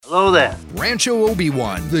Hello there. Rancho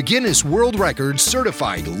Obi-Wan, the Guinness World Records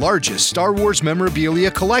certified largest Star Wars memorabilia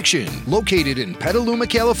collection, located in Petaluma,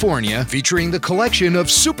 California, featuring the collection of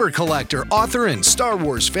super collector, author, and Star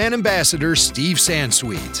Wars fan ambassador Steve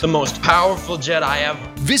Sansweet. The most powerful Jedi ever.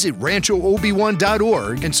 Visit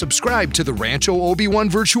RanchoObi-Wan.org and subscribe to the Rancho Obi-Wan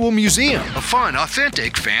Virtual Museum, a fun,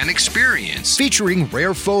 authentic fan experience featuring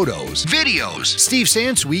rare photos, videos, Steve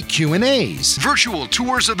Sansweet Q&As, virtual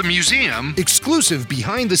tours of the museum, exclusive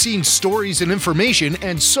behind-the-scenes stories and information,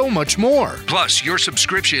 and so much more. Plus, your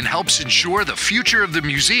subscription helps ensure the future of the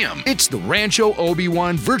museum. It's the Rancho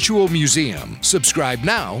Obi-Wan Virtual Museum. Subscribe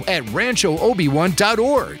now at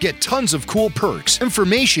RanchoObi-Wan.org. Get tons of cool perks,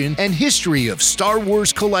 information, and history of Star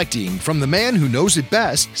Wars collecting from the man who knows it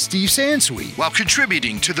best, Steve Sansweet, while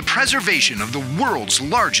contributing to the preservation of the world's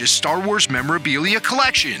largest Star Wars memorabilia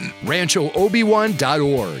collection.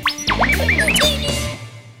 RanchoObi-Wan.org.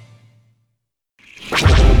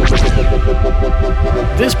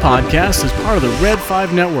 This podcast is part of the Red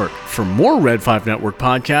 5 Network. For more Red 5 Network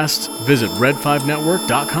podcasts, visit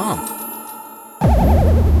red5network.com.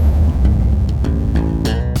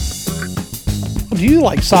 Do you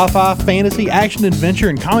like sci-fi, fantasy, action, adventure,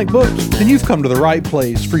 and comic books? Then you've come to the right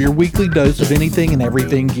place for your weekly dose of anything and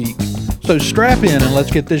everything geek. So strap in and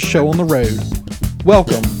let's get this show on the road.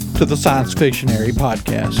 Welcome to the Science Fictionary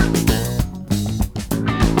Podcast.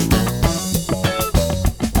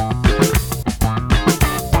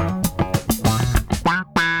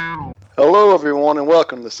 Hello, everyone, and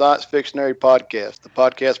welcome to the Science Fictionary Podcast, the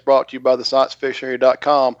podcast brought to you by the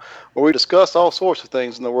ScienceFictionary.com, where we discuss all sorts of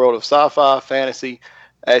things in the world of sci-fi, fantasy,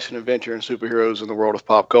 action, adventure, and superheroes in the world of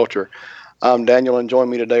pop culture. I'm Daniel, and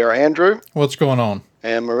joining me today are Andrew. What's going on?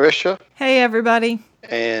 And Marisha. Hey, everybody.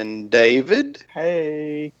 And David.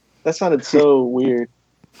 Hey. That sounded so weird.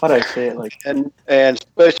 Why'd I say it like that? And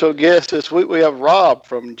special guest this week, we have Rob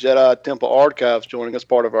from Jedi Temple Archives joining us,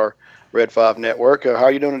 part of our Red 5 Network. How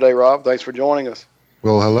are you doing today, Rob? Thanks for joining us.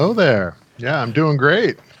 Well, hello there. Yeah, I'm doing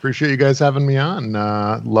great. Appreciate you guys having me on.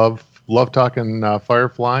 Love talking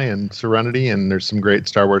Firefly and Serenity, and there's some great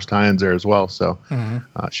Star Wars tie-ins there as well. So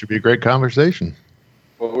it should be a great conversation.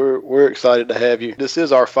 Well, we're excited to have you. This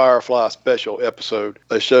is our Firefly special episode,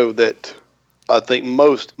 a show that I think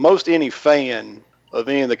most any fan of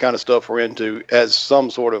any of the kind of stuff we're into has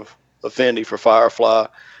some sort of affinity for Firefly.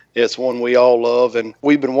 It's one we all love, and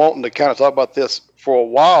we've been wanting to kind of talk about this for a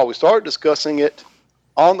while. We started discussing it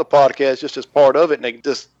on the podcast just as part of it, and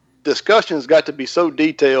this discussion's got to be so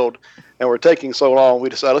detailed, and we're taking so long, we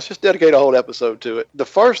decided let's just dedicate a whole episode to it. The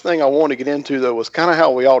first thing I wanted to get into, though, was kind of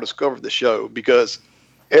how we all discovered the show, because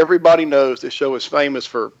everybody knows this show is famous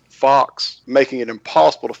for Fox making it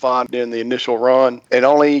impossible to find in the initial run. It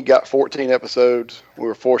only got 14 episodes. We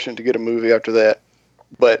were fortunate to get a movie after that,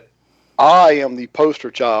 but I am the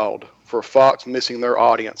poster child for Fox missing their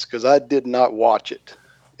audience because I did not watch it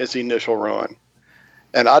its initial run.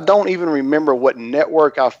 And I don't even remember what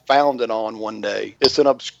network I found it on one day. It's an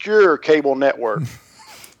obscure cable network.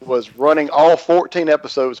 Was running all 14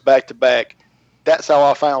 episodes back to back. That's how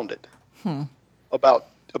I found it.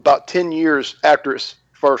 About 10 years after its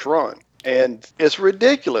first run. And it's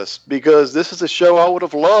ridiculous because this is a show I would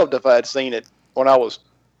have loved if I had seen it when I was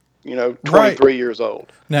 23 years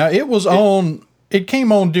old. Now, it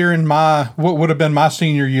came on during what would have been my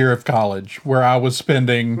senior year of college, where I was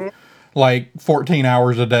spending like 14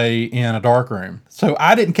 hours a day in a darkroom. So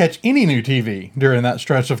I didn't catch any new TV during that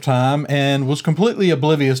stretch of time and was completely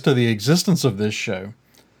oblivious to the existence of this show.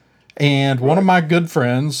 And one of my good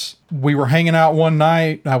friends, we were hanging out one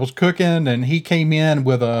night, I was cooking, and he came in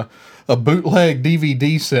with a bootleg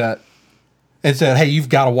DVD set and said, "Hey, you've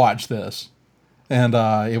got to watch this." And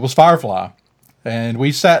it was Firefly. And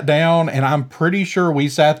we sat down, and I'm pretty sure we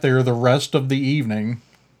sat there the rest of the evening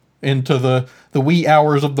into the wee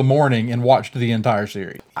hours of the morning and watched the entire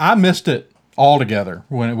series. I missed it altogether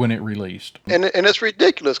when it released. And it's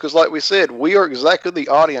ridiculous because, like we said, we are exactly the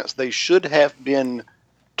audience they should have been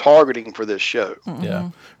targeting for this show. Mm-hmm. Yeah.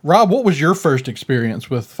 Rob, what was your first experience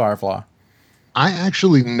with Firefly? I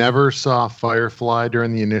actually never saw Firefly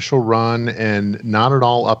during the initial run, and not at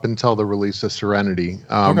all up until the release of Serenity.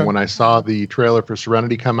 When I saw the trailer for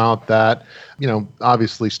Serenity come out, that,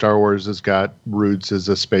 obviously Star Wars has got roots as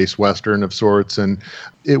a space western of sorts, and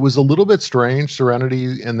it was a little bit strange,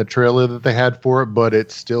 Serenity, and the trailer that they had for it, but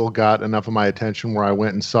it still got enough of my attention where I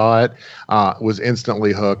went and saw it, was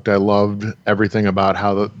instantly hooked. I loved everything about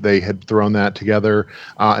how they had thrown that together,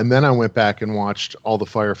 and then I went back and watched all the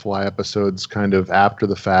Firefly episodes kind of after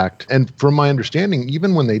the fact. And from my understanding,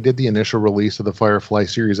 even when they did the initial release of the Firefly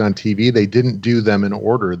series on TV, they didn't do them in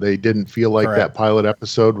order. They didn't feel like that pilot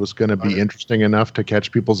episode was going to be interesting interesting enough to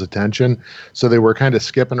catch people's attention. So they were kind of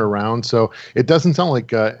skipping around. So it doesn't sound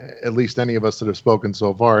like at least any of us that have spoken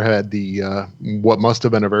so far had the what must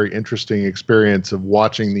have been a very interesting experience of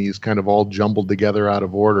watching these kind of all jumbled together out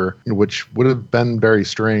of order, which would have been very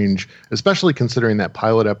strange, especially considering that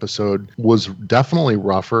pilot episode was definitely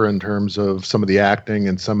rougher in terms of some of the acting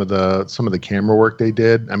and some of the camera work they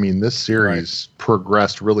did. I mean, this series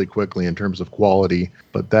progressed really quickly in terms of quality,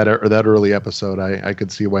 but that early episode, I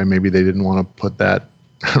could see why maybe they didn't want to put that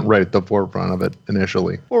right at the forefront of it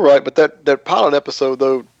initially. Well, right, but that pilot episode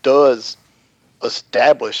though does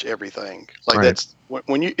establish everything. Like that's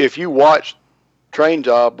when if you watch Train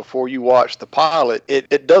Job before you watch the pilot,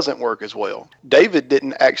 it doesn't work as well. David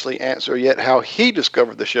didn't actually answer yet how he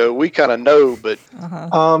discovered the show. We kind of know, but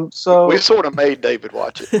so we sort of made David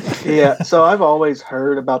watch it. Yeah, so I've always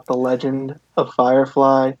heard about the legend of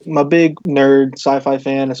Firefly. I'm a big nerd sci-fi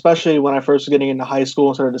fan, especially when I first was getting into high school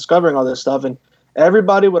and started discovering all this stuff. And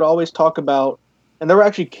everybody would always talk about, and there were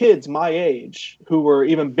actually kids my age who were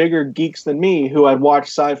even bigger geeks than me who had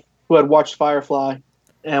watched Firefly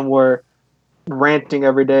and were ranting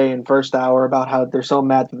every day in first hour about how they're so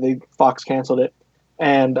mad that Fox canceled it.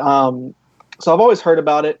 And so I've always heard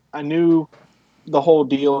about it. I knew the whole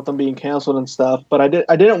deal with them being canceled and stuff, but I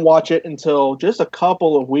didn't watch it until just a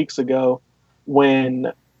couple of weeks ago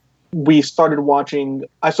when I started watching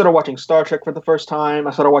Star Trek for the first time.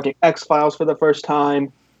 I started watching X-Files for the first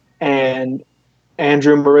time, and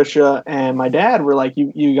Andrew, Marisha, and my dad were like,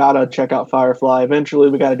 you gotta check out Firefly.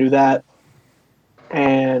 Eventually we gotta do that.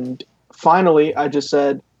 And finally, I just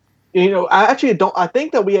said, I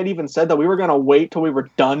think that we had even said that we were going to wait till we were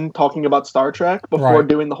done talking about Star Trek before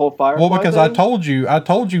doing the whole Firefly Well, because thing. I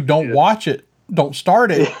told you don't watch it. Don't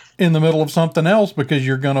start it in the middle of something else because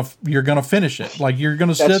you're going to finish it. Like you're going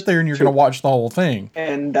to sit there and you're going to watch the whole thing.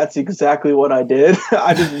 And that's exactly what I did.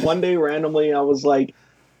 I just one day randomly, I was like,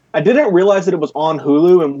 I didn't realize that it was on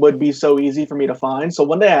Hulu and would be so easy for me to find. So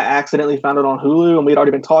one day I accidentally found it on Hulu and we'd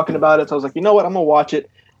already been talking about it. So I was like, you know what? I'm going to watch it.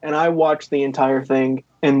 And I watched the entire thing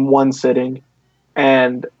in one sitting.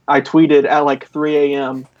 And I tweeted at like 3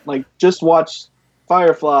 a.m., like, just watch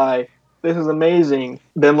Firefly. This is amazing.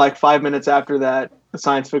 Then like 5 minutes after that, the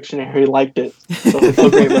Science Fictionary liked it. So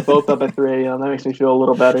okay, we're both up at 3 a.m. That makes me feel a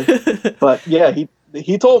little better. But yeah,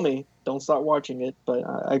 he told me, don't start watching it. But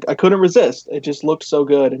I couldn't resist. It just looked so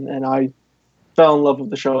good. And I fell in love with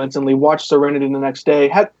the show instantly. Watched Serenity the next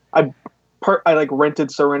day. I rented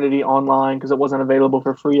Serenity online because it wasn't available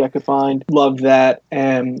for free. I could find. Loved that.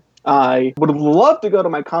 And I would have loved to go to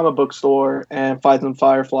my comic book store and find some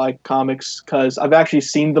Firefly comics because I've actually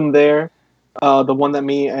seen them there. The one that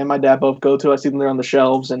me and my dad both go to, I see them there on the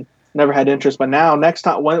shelves and never had interest. But now, next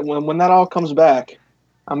time when that all comes back,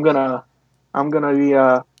 I'm gonna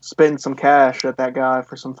be spending some cash at that guy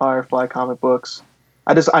for some Firefly comic books.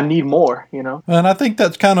 I need more, And I think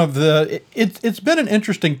that's kind of it's been an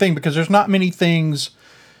interesting thing because there's not many things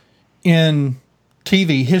in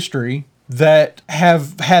TV history that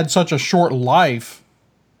have had such a short life,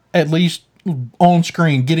 at least on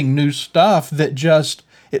screen, getting new stuff that just,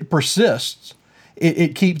 it persists.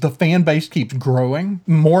 The fan base keeps growing.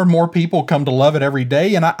 More and more people come to love it every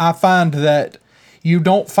day. And I find that you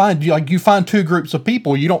find two groups of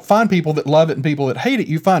people. You don't find people that love it and people that hate it.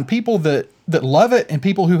 You find people that love it and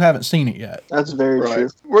people who haven't seen it yet. That's very true.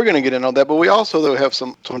 We're going to get in on that, but we also though have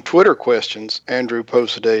some Twitter questions. Andrew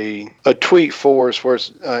posted a tweet for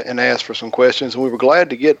us and asked for some questions, and we were glad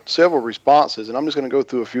to get several responses. And I'm just going to go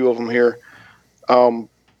through a few of them here.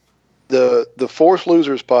 The Force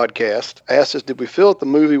Losers podcast asked us, did we feel that the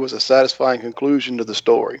movie was a satisfying conclusion to the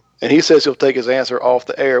story? And he says he'll take his answer off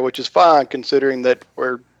the air, which is fine considering that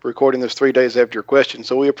we're recording this 3 days after your question.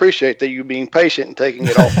 So we appreciate that you being patient and taking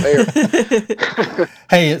it off air.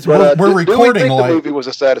 Hey, we're recording late. The late. movie was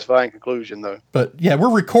a satisfying conclusion, though. But yeah,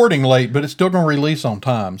 we're recording late, but it's still going to release on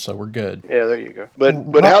time, so we're good. Yeah, there you go.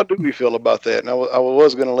 But how do we feel about that? And I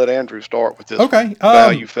was going to let Andrew start with this. Okay.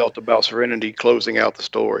 How you felt about Serenity closing out the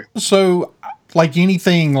story. So, like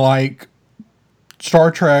anything like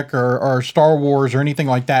Star Trek or Star Wars or anything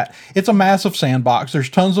like that, it's a massive sandbox.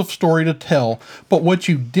 There's tons of story to tell, but what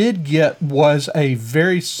you did get was a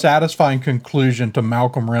very satisfying conclusion to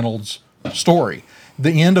Malcolm Reynolds' story.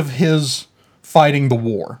 The end of his fighting the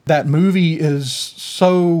war. That movie is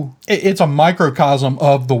it's a microcosm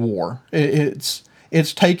of the war. It's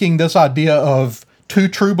taking this idea of two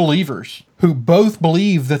true believers who both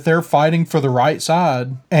believe that they're fighting for the right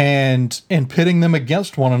side and pitting them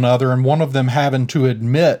against one another, and one of them having to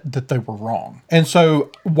admit that they were wrong. And so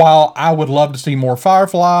while I would love to see more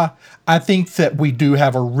Firefly, I think that we do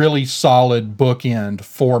have a really solid bookend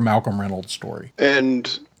for Malcolm Reynolds' story.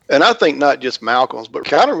 And And I think not just Malcolm's, but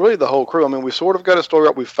kind of really the whole crew. I mean, we sort of got a story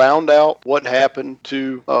up. We found out what happened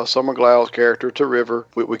to Summer Glau's character, to River.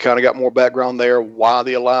 We kind of got more background there, why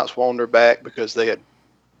the Alliance wanted her back, because they had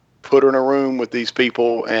put her in a room with these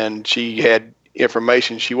people and she had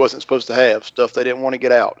information she wasn't supposed to have, stuff they didn't want to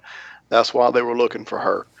get out. That's why they were looking for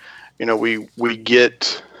her. You know, we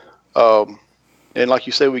get, and like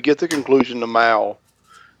you say, we get the conclusion to Mal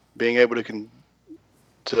being able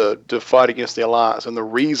to fight against the Alliance, and the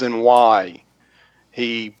reason why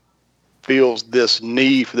he feels this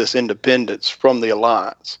need for this independence from the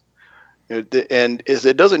Alliance. And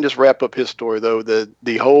it doesn't just wrap up his story, though.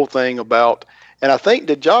 The whole thing about, and I think,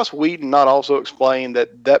 did Joss Whedon not also explain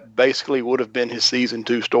that basically would have been his season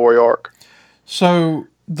 2 story arc? So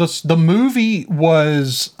the movie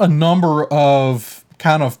was a number of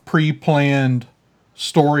kind of pre-planned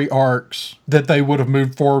story arcs that they would have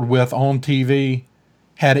moved forward with on TV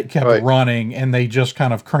had it kept running, and they just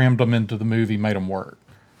kind of crammed them into the movie, made them work.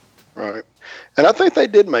 Right. And I think they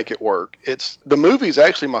did make it work. The movie's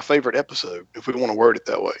actually my favorite episode, if we want to word it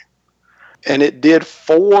that way. And it did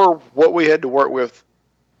for what we had to work with.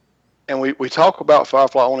 And we talk about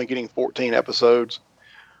Firefly only getting 14 episodes.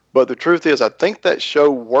 But the truth is, I think that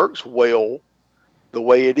show works well the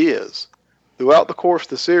way it is. Throughout the course of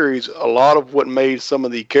the series, a lot of what made some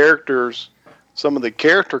of the character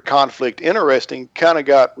conflict interesting kind of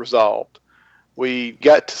got resolved. We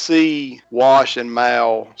got to see Wash and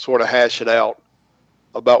Mal sort of hash it out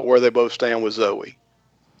about where they both stand with Zoe.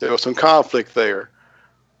 There was some conflict there.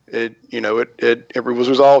 It was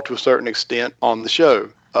resolved to a certain extent on the show.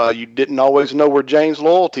 You didn't always know where Jane's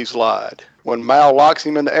loyalties lied. When Mal locks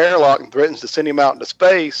him in the airlock and threatens to send him out into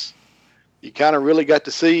space, you kind of really got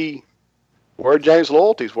to see where Jane's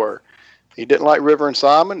loyalties were. He didn't like River and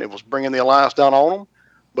Simon. It was bringing the Alliance down on him,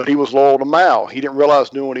 but he was loyal to Mal. He didn't realize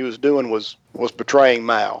doing what he was doing was betraying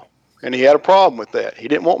Mal, and he had a problem with that. He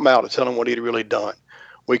didn't want Mal to tell him what he'd really done.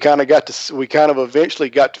 We kind of eventually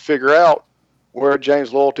got to figure out where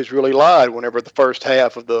Jane's loyalties really lied. Whenever the first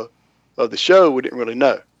half of the show, we didn't really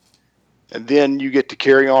know, and then you get to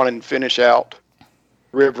carry on and finish out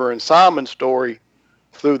River and Simon's story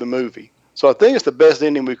through the movie. So I think it's the best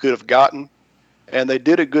ending we could have gotten, and they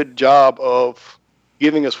did a good job of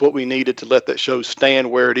giving us what we needed to let that show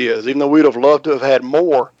stand where it is. Even though we'd have loved to have had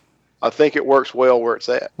more, I think it works well where it's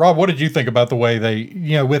at. Rob, what did you think about the way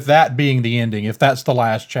they, with that being the ending, if that's the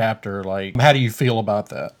last chapter, how do you feel about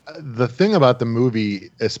that? The thing about the movie,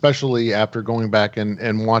 especially after going back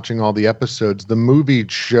and watching all the episodes, the movie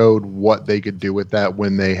showed what they could do with that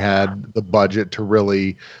when they had the budget to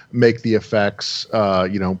really make the effects,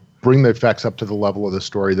 bring the effects up to the level of the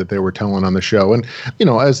story that they were telling on the show. And,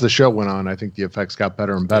 as the show went on, I think the effects got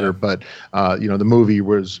better and better, but, the movie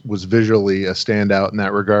was visually a standout in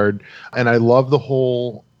that regard. And I love the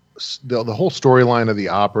whole storyline of the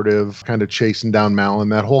operative kind of chasing down Mal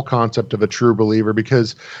and that whole concept of a true believer,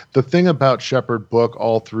 because the thing about Shepard Book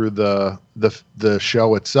all through the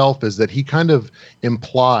show itself is that he kind of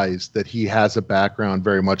implies that he has a background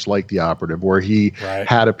very much like the operative, where he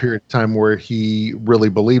had a period of time where he really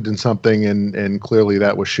believed in something and clearly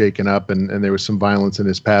that was shaken up and there was some violence in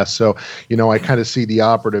his past. So, I kind of see the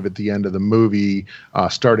operative at the end of the movie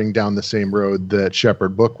starting down the same road that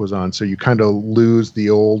Shepard Book was on. So you kind of lose the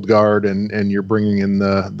old guard and you're bringing in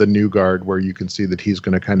the new guard, where you can see that he's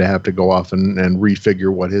going to kind of have to go off and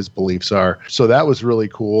refigure what his beliefs are. So that was really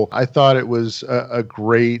cool. I thought it was a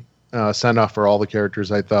great send off for all the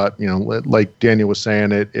characters. I thought, like Daniel was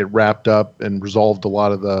saying, it wrapped up and resolved a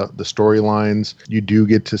lot of the storylines. You do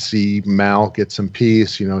get to see Mal get some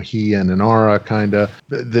peace. He and Inara kind of,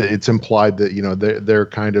 it's implied that, they're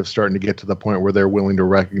kind of starting to get to the point where they're willing to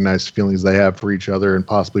recognize feelings they have for each other and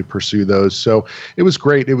possibly pursue those. So it was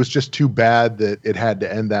great. It was just too bad that it had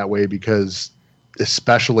to end that way, because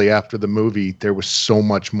especially after the movie, there was so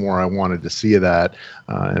much more I wanted to see of that.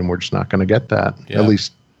 And we're just not going to get that, at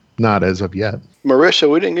least not as of yet.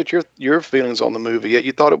 Marisha, we didn't get your feelings on the movie yet.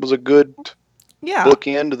 You thought it was a good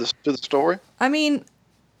bookend to the story? I mean,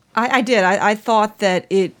 I did. I thought that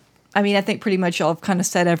it, I think pretty much y'all have kind of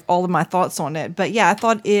said all of my thoughts on it. But yeah, I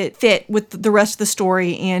thought it fit with the rest of the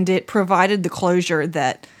story, and it provided the closure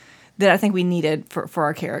that I think we needed for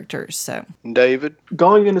our characters. So, David,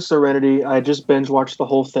 going into Serenity, I just binge watched the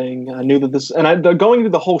whole thing. I knew that going into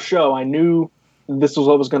the whole show, I knew this was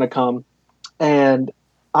what was going to come, and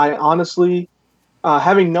I honestly,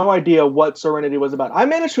 having no idea what Serenity was about, I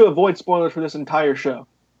managed to avoid spoilers for this entire show,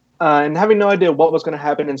 and having no idea what was going to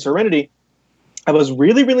happen in Serenity, I was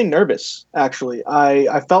really, really nervous. Actually,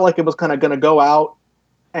 I felt like it was kind of going to go out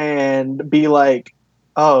and be like,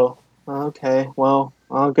 oh, okay, well,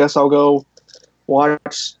 I guess I'll go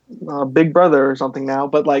watch Big Brother or something now,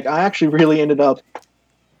 but like I actually really ended up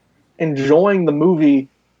enjoying the movie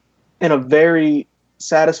in a very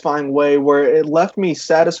satisfying way where it left me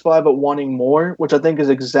satisfied but wanting more, which I think is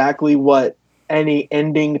exactly what any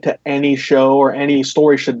ending to any show or any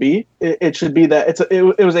story should be. It should be that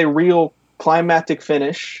it was a real climactic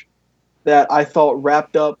finish that I thought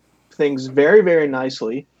wrapped up things very, very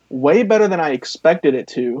nicely, way better than I expected it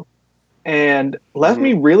to, and left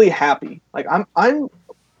me really happy. Like I'm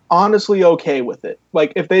honestly okay with it.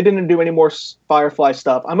 Like if they didn't do any more Firefly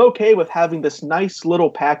stuff, I'm okay with having this nice little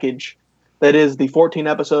package that is the 14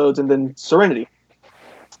 episodes and then Serenity.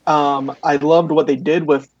 I loved what they did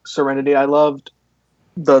with Serenity. I loved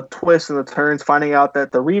the twists and the turns, finding out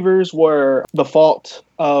that the Reavers were the fault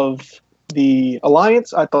of the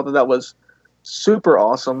Alliance. I thought that was super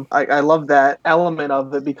awesome. I love that element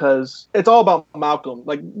of it because it's all about Malcolm.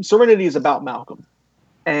 Like Serenity is about Malcolm,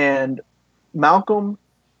 and Malcolm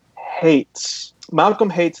Malcolm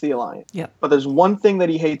hates the Alliance. Yeah. But there's one thing that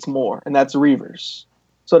he hates more, and that's Reavers.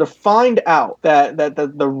 So to find out that the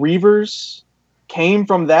Reavers came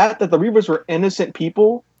from that the Reavers were innocent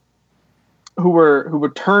people who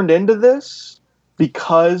were turned into this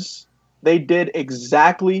because they did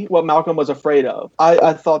exactly what Malcolm was afraid of.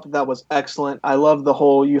 I thought that was excellent. I love the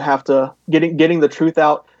whole you have to getting the truth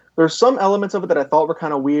out. There's some elements of it that I thought were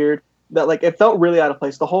kind of weird. That like it felt really out of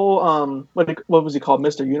place. The whole what was he called,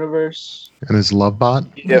 Mr. Universe? And his love bot.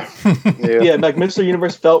 Yeah. Yeah, like Mr.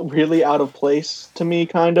 Universe felt really out of place to me,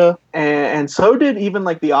 kind of, and so did even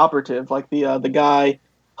like the operative, like the guy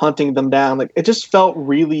hunting them down. Like it just felt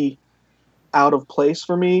really out of place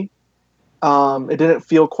for me. It didn't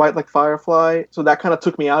feel quite like Firefly, so that kind of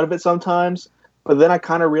took me out of it sometimes. But then I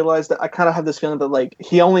kind of realized that I kind of had this feeling that like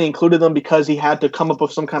he only included them because he had to come up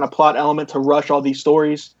with some kind of plot element to rush all these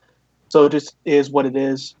stories. So it just is what it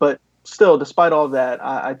is. But still, despite all of that,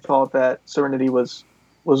 I thought that Serenity was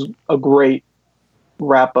a great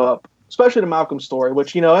wrap up, especially the Malcolm story,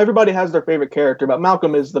 which, you know, everybody has their favorite character, but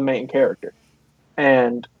Malcolm is the main character.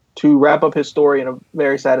 And to wrap up his story in a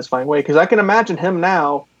very satisfying way, because I can imagine him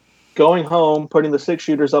now going home, putting the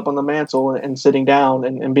 6-shooters up on the mantle and sitting down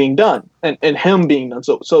and being done, and him being done.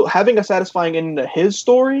 So having a satisfying ending to his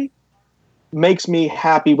story makes me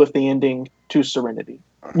happy with the ending to Serenity.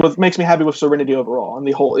 Makes me happy with Serenity overall and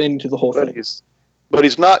the whole thing. But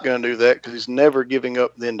he's not going to do that because he's never giving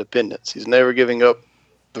up the independence. He's never giving up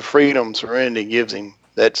the freedom Serenity gives him.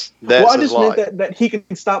 That's well, I his just life. meant that he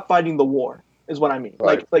can stop fighting the war is what I mean.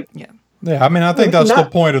 Right. Like Yeah. Yeah, I mean, I think that's the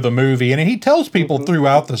point of the movie. And he tells people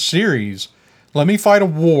throughout the series, let me fight a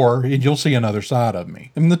war and you'll see another side of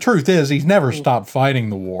me. And the truth is, he's never stopped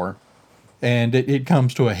fighting the war. And it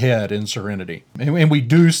comes to a head in Serenity. And we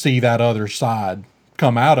do see that other side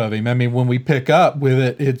come out of him. I mean, when we pick up with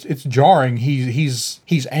it, it's jarring.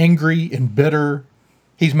 He's angry and bitter.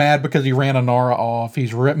 He's mad because he ran Anara off.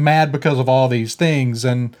 He's mad because of all these things.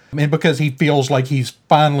 And because he feels like he's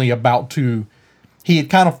finally about to... He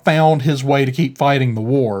had kind of found his way to keep fighting the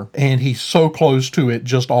war, and he's so close to it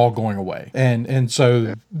just all going away. And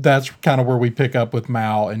so that's kind of where we pick up with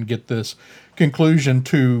Mal and get this conclusion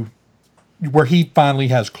to where he finally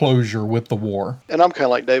has closure with the war. And I'm kind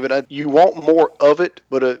of like David. You want more of it,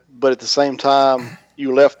 but at the same time,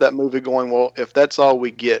 you left that movie going, well, if that's all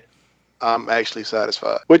we get, I'm actually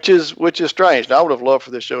satisfied. Which is strange. Now, I would have loved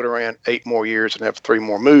for this show to run 8 more years and have 3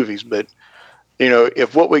 more movies, but you know,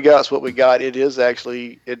 if what we got is what we got, it is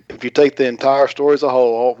actually, if you take the entire story as a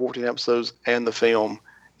whole, all 14 episodes and the film,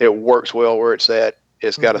 it works well where it's at.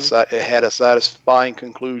 It's got it had a satisfying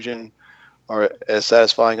conclusion, or as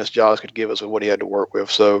satisfying as Jaws could give us with what he had to work with.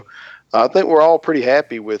 So I think we're all pretty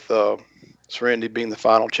happy with Serenity being the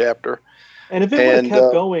final chapter. And if it would have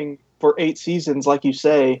kept going for 8 seasons, like you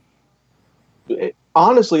say,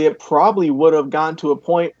 honestly, it probably would have gotten to a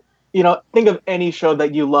point. You know, think of any show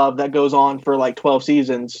that you love that goes on for like 12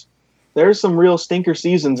 seasons. There's some real stinker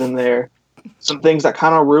seasons in there. Some things that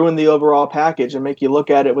kind of ruin the overall package and make you look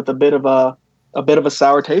at it with a bit of a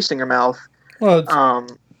sour taste in your mouth. Well,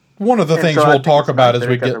 one of the things we'll talk about as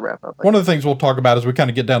we get one of the things we'll talk about as we kind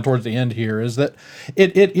of get down towards the end here is that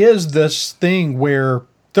it is this thing where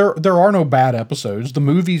there are no bad episodes. The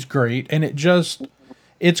movie's great, and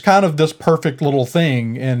it's kind of this perfect little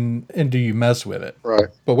thing, and do you mess with it? Right.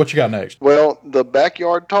 But what you got next? Well, the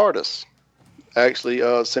Backyard TARDIS actually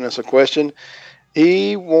sent us a question.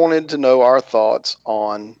 He wanted to know our thoughts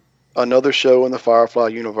on another show in the Firefly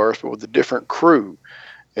universe, but with a different crew.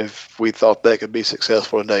 If we thought that could be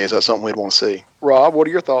successful today, is that something we'd want to see? Rob, what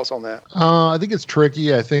are your thoughts on that? I think it's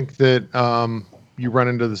tricky. I think that you run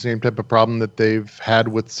into the same type of problem that they've had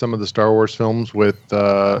with some of the Star Wars films, with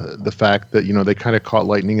the fact that they kind of caught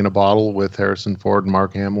lightning in a bottle with Harrison Ford and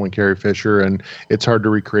Mark Hamill and Carrie Fisher, and it's hard to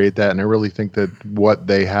recreate that. And I really think that what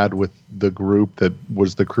they had with the group that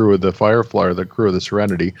was the crew of the Firefly, or the crew of the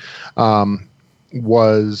Serenity,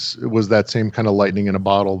 was that same kind of lightning in a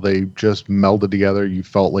bottle. They just melded together. You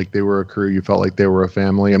felt like they were a crew. You felt like they were a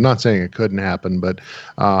family. I'm not saying it couldn't happen, but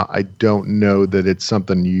I don't know that it's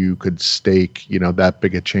something you could stake, that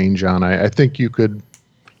big a change on. I think you could,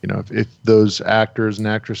 if those actors and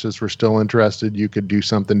actresses were still interested, you could do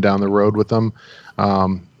something down the road with them,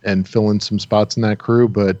 and fill in some spots in that crew.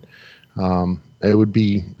 But it would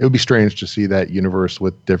be strange to see that universe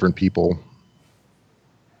with different people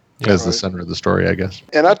as the center of the story, I guess.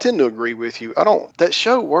 And I tend to agree with you. That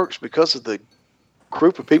show works because of the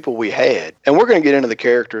group of people we had. And we're going to get into the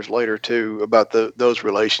characters later too, about those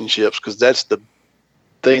relationships, because that's the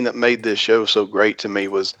thing that made this show so great to me,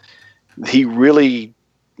 was he really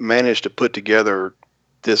managed to put together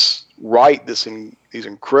these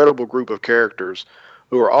incredible group of characters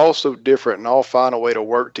who are all so different and all find a way to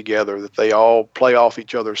work together, that they all play off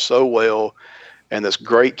each other so well, and this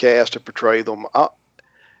great cast to portray them.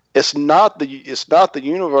 It's not the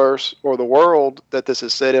universe or the world that this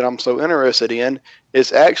is set in I'm so interested in.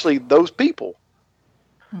 It's actually those people.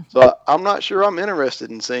 Mm-hmm. So I'm not sure I'm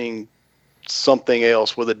interested in seeing something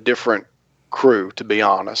else with a different crew, to be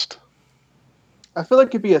honest. I feel like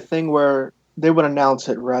it'd be a thing where they would announce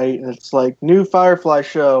it, right? And it's like, new Firefly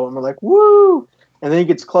show. And we're like, woo! And then it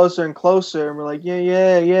gets closer and closer. And we're like,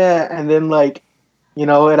 yeah. And then, like,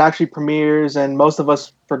 it actually premieres. And most of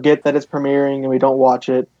us forget that it's premiering and we don't watch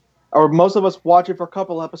it. Or most of us watch it for a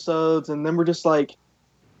couple episodes, and then we're just like,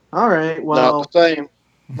 all right, well. Not the same.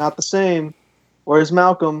 Not the same. Where's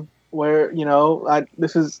Malcolm? Where,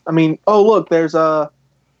 oh, look, there's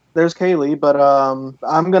Kaylee, but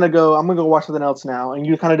I'm gonna go watch something else now. And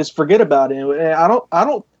you kind of just forget about it. And I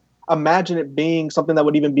don't imagine it being something that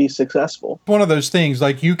would even be successful. One of those things,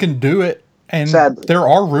 like, you can do it, and sadly, there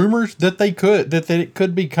are rumors that it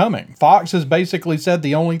could be coming. Fox has basically said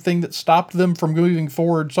the only thing that stopped them from moving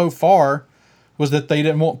forward so far was that they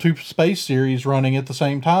didn't want two space series running at the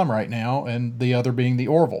same time right now, and the other being the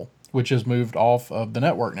Orville, which has moved off of the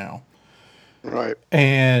network now. Right.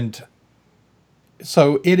 And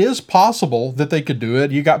so it is possible that they could do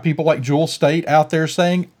it. You got people like Jewel State out there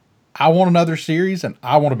saying, I want another series and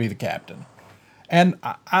I want to be the captain. And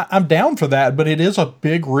I'm down for that, but it is a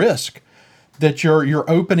big risk that you're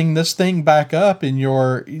opening this thing back up, and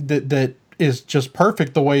that is just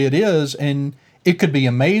perfect the way it is, and it could be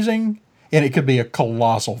amazing, and it could be a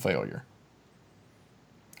colossal failure.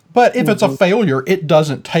 But if it's a failure, it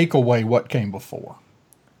doesn't take away what came before.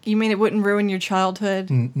 You mean it wouldn't ruin your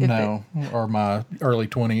childhood? No, or my early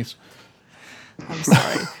 20s. I'm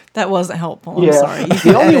sorry. That wasn't helpful. Yeah. I'm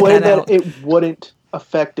sorry. The only way that it wouldn't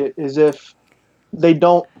affect it is if they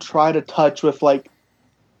don't try to touch with, like,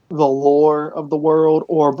 the lore of the world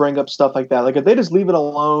or bring up stuff like that. Like, if they just leave it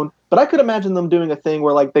alone. But I could imagine them doing a thing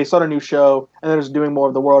where, like, they start a new show and they're just doing more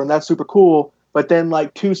of the world, and that's super cool. But then,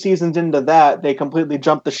 like, 2 seasons into that, they completely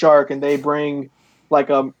jump the shark and they bring, like,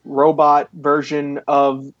 a robot version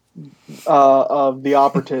of the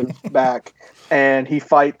operative back, and he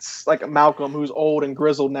fights, like, Malcolm, who's old and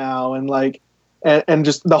grizzled now, and, like, and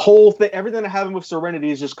just the whole thing, everything that happened with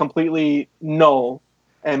Serenity is just completely null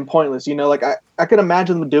and pointless. Like, I could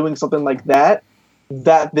imagine them doing something like that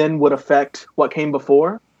then would affect what came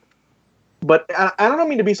before. But I don't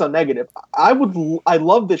mean to be so negative. I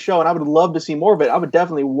love this show, and I would love to see more of it. I would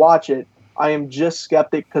definitely watch it. I am just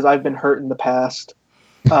skeptic because I've been hurt in the past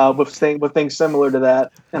with things similar to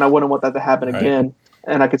that, and I wouldn't want that to happen again.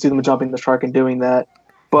 And I could see them jumping the shark and doing that.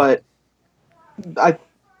 But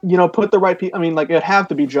put the right people. I mean, like, it'd have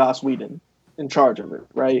to be Joss Whedon in charge of it,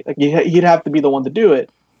 right? Like, he'd have to be the one to do it.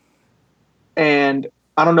 And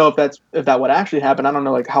I don't know if that would actually happen. I don't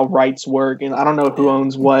know, like, how rights work, and I don't know who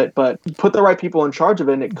owns what, but put the right people in charge of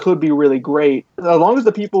it, and it could be really great. As long as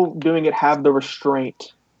the people doing it have the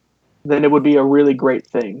restraint, then it would be a really great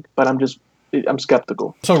thing. But I'm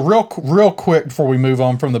skeptical. So real quick before we move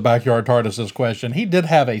on from the Backyard TARDIS's question, he did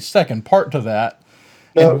have a second part to that.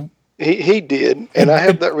 No, he did, and I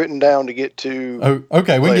have that written down to get to. Oh,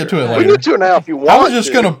 okay, we can get to it later. We can get to it now if you want. I was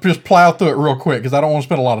just going to plow through it real quick because I don't want to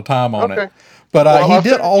spend a lot of time on it. But he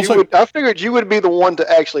did also. I figured you would be the one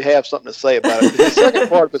to actually have something to say about it. The second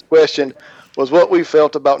part of his question was what we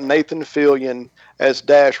felt about Nathan Fillion as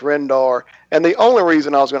Dash Rendar. And the only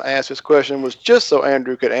reason I was going to ask this question was just so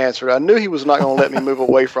Andrew could answer it. I knew he was not going to let me move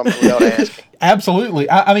away from it without asking. Absolutely.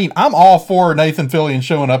 I mean, I'm all for Nathan Fillion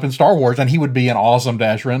showing up in Star Wars, and he would be an awesome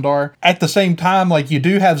Dash Rendar. At the same time, like, you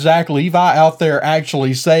do have Zach Levi out there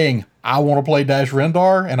actually saying, I want to play Dash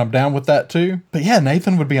Rendar, and I'm down with that too. But yeah,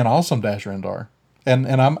 Nathan would be an awesome Dash Rendar.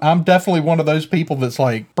 And I'm definitely one of those people that's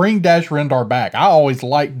like, bring Dash Rendar back. I always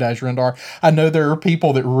liked Dash Rendar. I know there are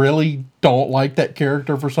people that really don't like that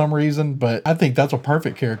character for some reason, but I think that's a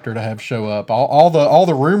perfect character to have show up. All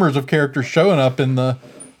the rumors of characters showing up in the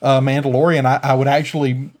Mandalorian, I would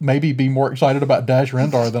actually maybe be more excited about Dash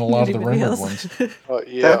Rendar than a lot of the rumored ones.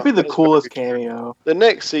 Yeah, that'd be the coolest cameo. The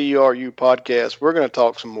next CERU podcast, we're going to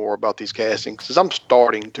talk some more about these castings, because I'm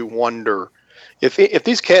starting to wonder if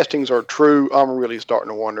these castings are true. I'm really starting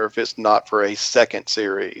to wonder if it's not for a second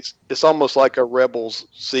series. It's almost like a Rebels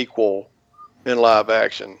sequel in live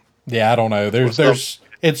action. Yeah, I don't know. It's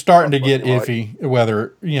starting to get iffy.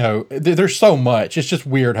 Whether there's so much. It's just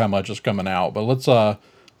weird how much is coming out. But let's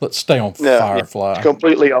stay on Firefly. Yeah,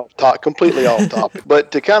 completely off topic.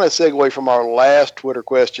 But to kind of segue from our last Twitter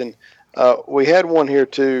question, we had one here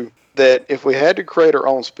too, that if we had to create our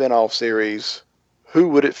own spin-off series, who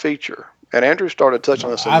would it feature? And Andrew started touching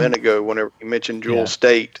on this a minute ago whenever he mentioned Jewel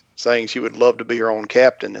State, saying she would love to be her own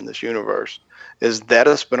captain in this universe. Is that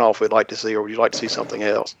a spin-off we'd like to see, or would you like to see something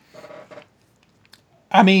else?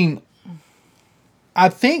 I mean, I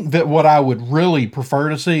think that what I would really prefer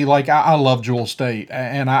to see, like, I love Jewel State,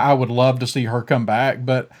 and I would love to see her come back,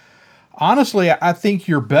 but honestly, I think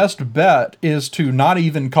your best bet is to not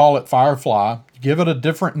even call it Firefly. Give it a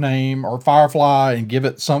different name, or Firefly, and give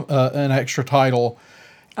it an extra title.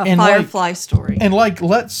 A Firefly story. And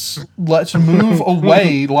let's move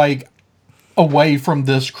away from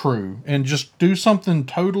this crew and just do something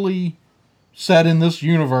totally set in this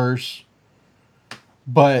universe,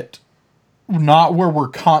 but not where we're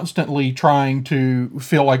constantly trying to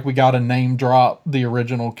feel like we got to name drop the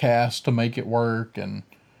original cast to make it work, and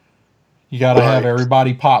you got to have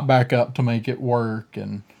everybody pop back up to make it work.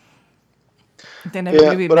 And then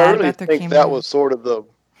everybody be but mad I really about their think cameo. that was sort of the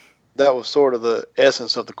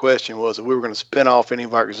essence of the question, was that we were going to spin off any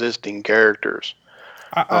of our existing characters.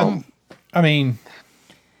 I mean,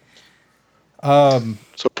 so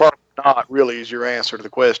probably not really is your answer to the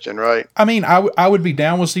question, right? I mean, I would be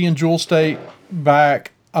down with seeing Jewel State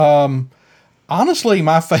back. Honestly,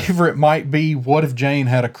 my favorite might be What If Jane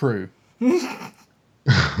Had a Crew? And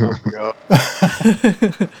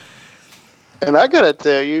I got to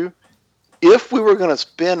tell you, if we were going to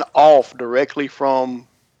spin off directly from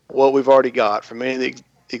what we've already got, from any of the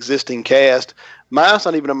existing cast, mine's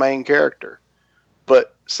not even a main character,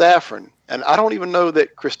 but Saffron. And I don't even know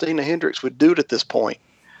that Christina Hendricks would do it at this point.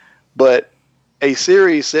 But a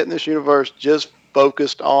series set in this universe just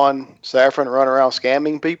focused on Saffron running around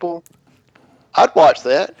scamming people, I'd watch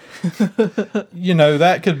that.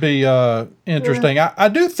 That could be interesting. I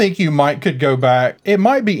do think you could go back. It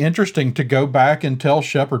might be interesting to go back and tell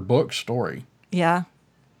Shepard Book's story. Yeah.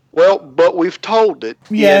 Well, but we've told it.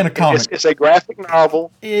 Yeah, in a comic. It's a graphic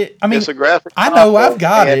novel. It's a graphic novel. I know, I've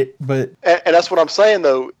got it, but... And that's what I'm saying,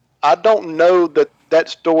 though. I don't know that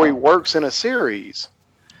story works in a series.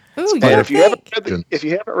 Ooh, and if you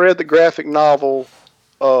haven't read the graphic novel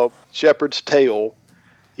Shepard's Tale,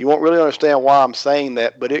 you won't really understand why I'm saying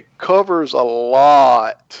that, but it covers a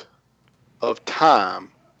lot of time.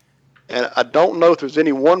 And I don't know if there's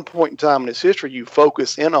any one point in time in its history you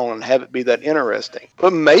focus in on and have it be that interesting.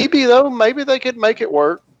 But maybe they could make it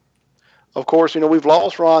work. Of course, we've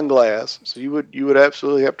lost Ron Glass, so you would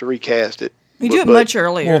absolutely have to recast it. You do it much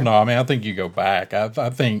earlier. Well, no, I mean, I think you go back. I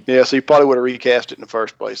think. Yeah, so you probably would have recast it in the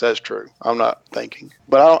first place. That's true. I'm not thinking,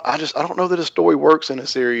 but I don't know that a story works in a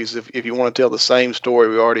series if you want to tell the same story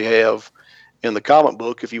we already have in the comic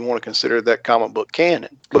book, if you want to consider that comic book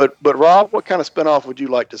canon. But Rob, what kind of spinoff would you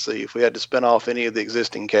like to see if we had to spin off any of the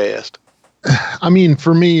existing cast? I mean,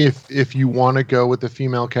 for me, if you want to go with the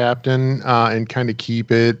female captain and kind of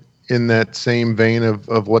keep it in that same vein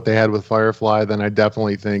of what they had with Firefly, then I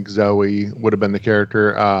definitely think Zoe would have been the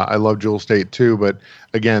character. I love Jewel State too, but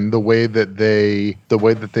again, the way that they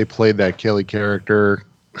played that Kelly character,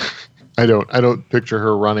 I don't picture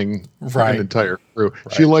her running an entire crew.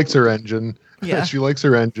 Right. She likes her engine. Yeah. She likes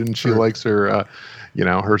her engine. She likes her,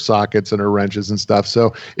 her sockets and her wrenches and stuff.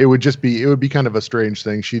 So it would be kind of a strange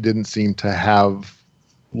thing. She didn't seem to have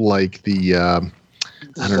like the, I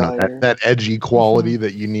don't know, that edgy quality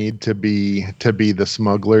that you need to be the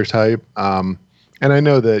smuggler type. And I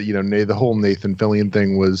know that, the whole Nathan Fillion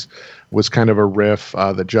thing was kind of a riff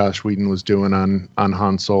that Joss Whedon was doing on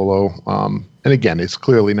Han Solo. And again, it's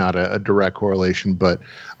clearly not a direct correlation, but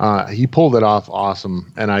he pulled it off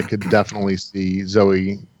awesome. And I could definitely see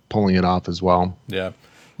Zoe pulling it off as well. Yeah.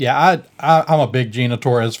 Yeah, I'm a big Gina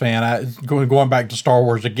Torres fan. Going back to Star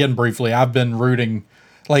Wars again briefly, I've been rooting.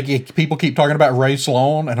 People keep talking about Ray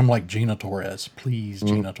Sloan, and I'm like, Gina Torres, please,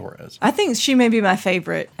 Gina Torres. I think she may be my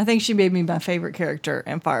favorite. I think she may be my favorite character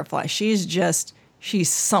in Firefly. She's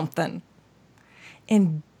something.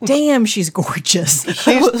 And damn, she's gorgeous.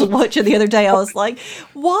 I was watching the other day. I was like,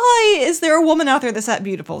 why is there a woman out there that's that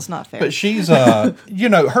beautiful? It's not fair. But she's,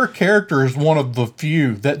 her character is one of the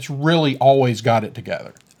few that's really always got it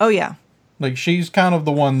together. Oh, yeah. Like, she's kind of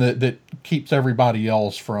the one that keeps everybody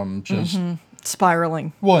else from just...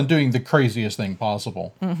 spiraling. Well, and doing the craziest thing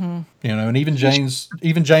possible. Mm-hmm. And even Jane's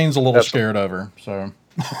a little scared of her. So,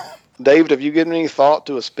 Dave, have you given any thought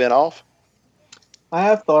to a spinoff? I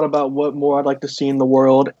have thought about what more I'd like to see in the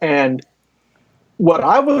world, and what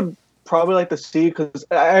I would probably like to see, because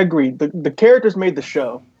I agree, the characters made the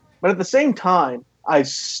show, but at the same time, I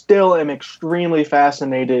still am extremely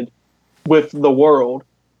fascinated with the world,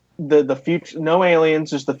 the future, no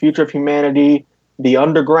aliens, just the future of humanity, the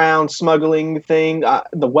underground smuggling thing,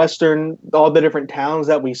 the Western, all the different towns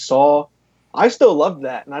that we saw. I still love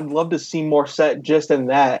that, and I'd love to see more set just in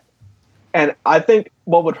that. And I think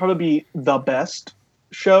what would probably be the best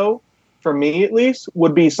show, for me at least,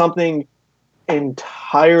 would be something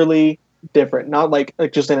entirely different. Not like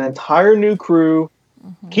just an entire new crew.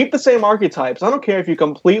 Mm-hmm. Keep the same archetypes. I don't care if you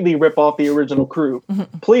completely rip off the original crew.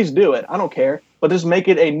 Mm-hmm. Please do it. I don't care. But just make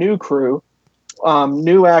it a new crew.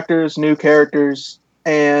 New actors, new characters,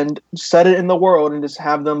 and set it in the world and just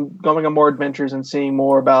have them going on more adventures and seeing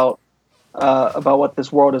more about what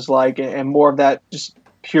this world is like, and more of that just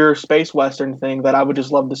pure space Western thing that I would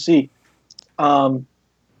just love to see.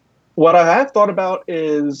 What I have thought about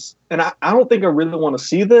is, and I don't think I really want to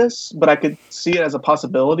see this, but I could see it as a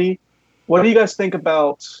possibility. What do you guys think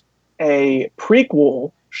about a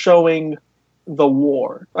prequel showing the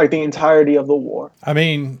war, like the entirety of the war? I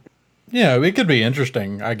mean... it could be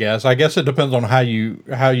interesting, I guess. I guess it depends on how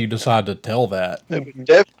you decide to tell that. It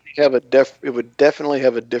would definitely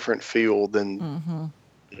have a different feel than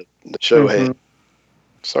the show had.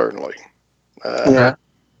 Certainly. Yeah.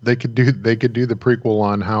 They could do the prequel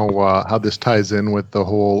on how this ties in with the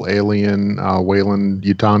whole alien Wayland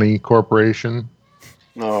Yutani Corporation.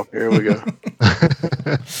 Oh, here we go.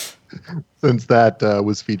 Since that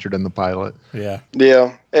was featured in the pilot. Yeah.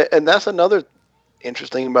 Yeah, and that's another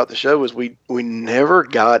interesting about the show is we never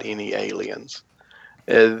got any aliens.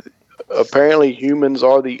 Apparently humans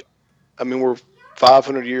are we're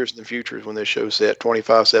 500 years in the future is when this show's set,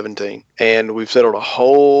 2517, and we've settled a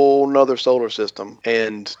whole nother solar system,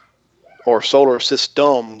 or solar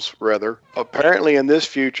systems rather. Apparently in this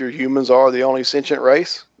future humans are the only sentient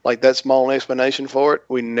race. Like, that's my only explanation for it.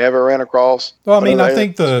 We never ran across. Well, I mean, I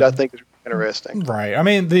think it's interesting. Right. I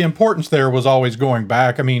mean, the importance there was always going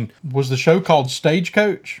back. I mean, was the show called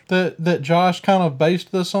Stagecoach that Josh kind of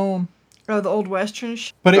based this on? Oh, the old Western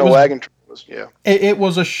But it was Wagon Train was, yeah. It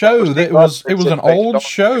was a show it was an old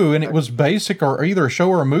show, and it was basic, or either a show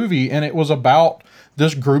or a movie, and it was about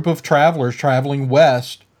this group of travelers traveling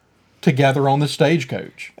west together on the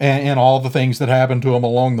stagecoach and all the things that happened to them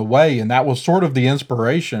along the way, and that was sort of the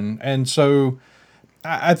inspiration. And so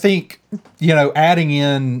I think, adding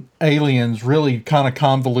in aliens really kind of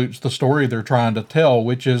convolutes the story they're trying to tell,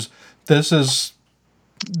 which is this is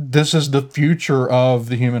the future of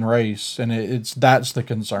the human race, and that's the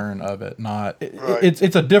concern of it. Not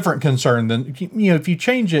it's a different concern than if you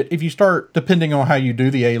change it, if you start depending on how you do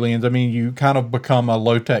the aliens. I mean, you kind of become a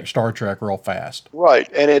low tech Star Trek real fast.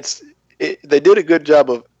 Right, and they did a good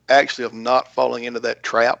job of not falling into that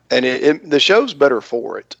trap, and the show's better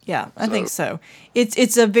for it. Yeah, I think so.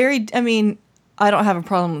 It's a very, I mean, I don't have a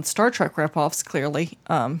problem with Star Trek ripoffs, clearly.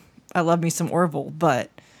 I love me some Orville,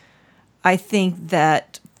 but I think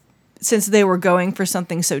that since they were going for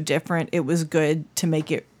something so different, it was good to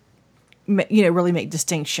make it, really make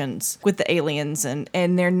distinctions with the aliens, and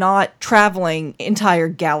they're not traveling entire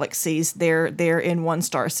galaxies. They're in one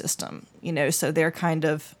star system, so they're kind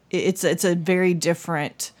of, it's a very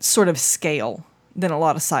different sort of scale than a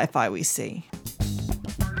lot of sci-fi we see.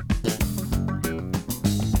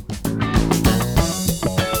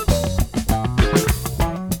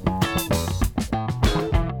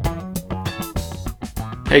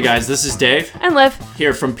 Hey guys, this is Dave. And Liv.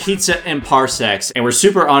 Here from Pizza and Parsecs, and we're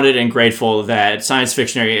super honored and grateful that Science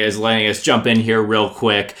Fictionary is letting us jump in here real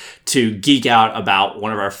quick to geek out about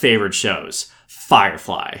one of our favorite shows,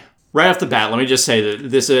 Firefly. Right off the bat, let me just say that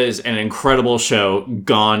this is an incredible show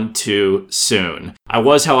gone too soon. I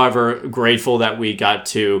was, however, grateful that we got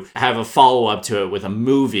to have a follow-up to it with a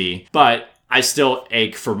movie, but I still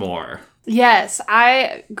ache for more. Yes,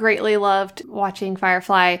 I greatly loved watching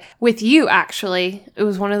Firefly with you, actually. It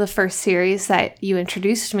was one of the first series that you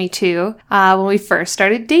introduced me to when we first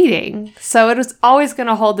started dating. So it was always going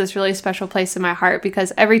to hold this really special place in my heart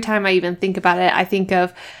because every time I even think about it, I think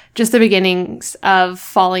of just the beginnings of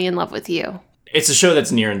falling in love with you. It's a show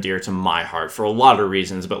that's near and dear to my heart for a lot of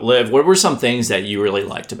reasons, but Liv, what were some things that you really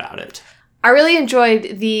liked about it? I really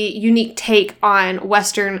enjoyed the unique take on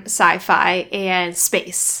Western sci-fi and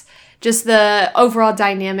space. Just the overall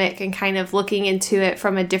dynamic and kind of looking into it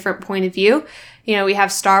from a different point of view. You know, we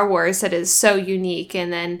have Star Wars that is so unique.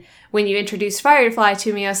 And then when you introduced Firefly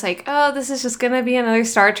to me, I was like, oh, this is just going to be another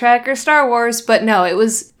Star Trek or Star Wars. But no, it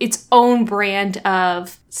was its own brand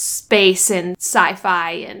of space and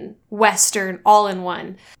sci-fi and Western all in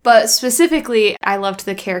one. But specifically, I loved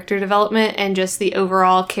the character development and just the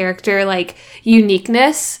overall character, like,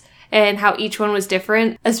 uniqueness and how each one was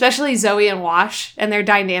different, especially Zoe and Wash and their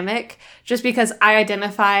dynamic, just because I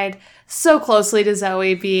identified so closely to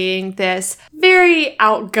Zoe being this very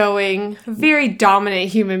outgoing, very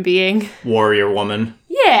dominant human being. Warrior woman.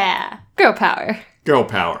 Yeah, girl power. Girl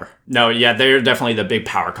power. No, yeah, they're definitely the big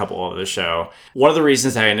power couple of the show. One of the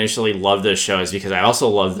reasons I initially loved this show is because I also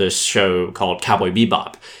love this show called Cowboy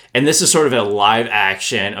Bebop. And this is sort of a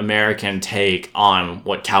live-action American take on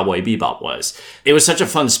what Cowboy Bebop was. It was such a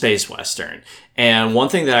fun space western. And one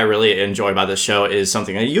thing that I really enjoy about this show is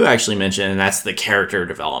something that you actually mentioned, and that's the character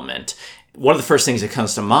development. One of the first things that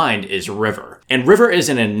comes to mind is River. And River is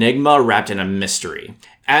an enigma wrapped in a mystery.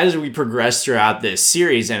 As we progress throughout this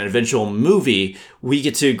series and eventual movie, we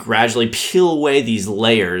get to gradually peel away these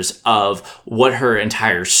layers of what her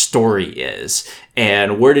entire story is.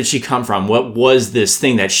 And where did she come from? What was this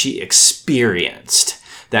thing that she experienced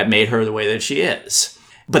that made her the way that she is?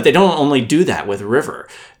 But they don't only do that with River.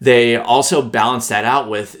 They also balance that out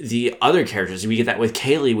with the other characters. We get that with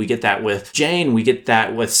Kaylee. We get that with Jane. We get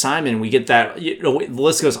that with Simon. We get that, the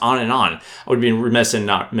list goes on and on. I would be remiss in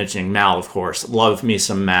not mentioning Mal, of course. Love me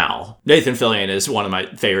some Mal. Nathan Fillion is one of my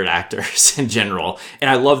favorite actors in general. And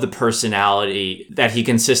I love the personality that he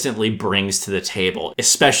consistently brings to the table,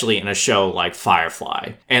 especially in a show like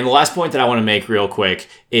Firefly. And the last point that I want to make real quick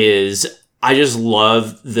is I just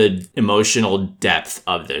love the emotional depth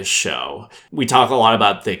of this show. We talk a lot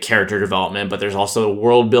about the character development, but there's also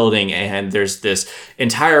world building, and there's this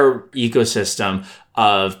entire ecosystem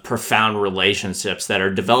of profound relationships that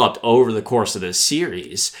are developed over the course of this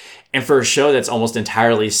series. And for a show that's almost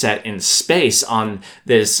entirely set in space on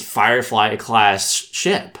this Firefly-class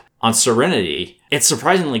ship on Serenity, it's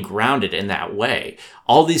surprisingly grounded in that way.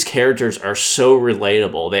 All these characters are so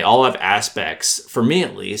relatable. They all have aspects, for me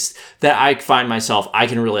at least, that I find myself, I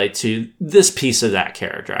can relate to this piece of that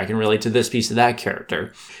character. I can relate to this piece of that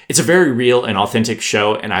character. It's a very real and authentic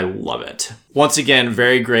show, and I love it. Once again,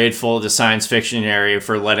 very grateful to Science Fictionary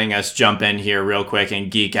for letting us jump in here real quick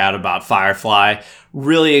and geek out about Firefly.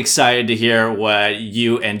 Really excited to hear what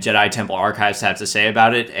you and Jedi Temple Archives have to say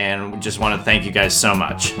about it, and just want to thank you guys so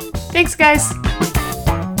much. Thanks, guys.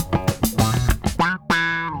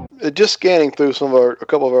 Just scanning through a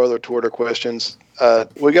couple of our other Twitter questions,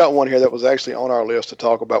 we got one here that was actually on our list to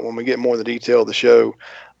talk about when we get more in the detail of the show.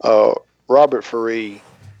 Robert Faree,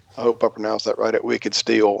 I hope I pronounced that right, at Wicked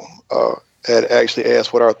Steel, had actually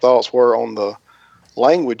asked what our thoughts were on the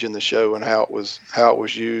language in the show and how it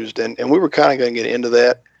was used, and we were kind of going to get into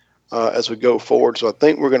that as we go forward. So I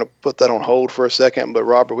think we're going to put that on hold for a second. But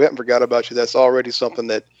Robert, we haven't forgot about you. That's already something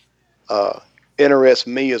that interests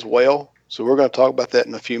me as well. So we're going to talk about that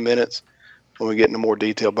in a few minutes when we get into more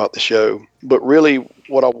detail about the show. But really,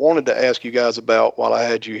 what I wanted to ask you guys about while I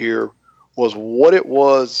had you here was what it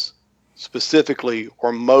was specifically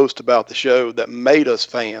or most about the show that made us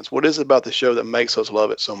fans. What is it about the show that makes us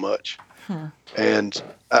love it so much? And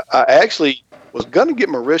I actually was going to get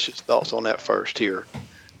Marisha's thoughts on that first here.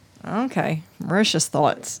 Okay, Marisha's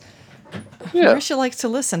thoughts. Yeah. Marisha likes to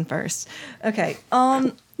listen first. Okay,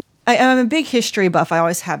 I'm a big history buff. I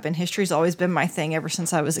always have been. History's always been my thing ever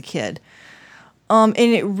since I was a kid. And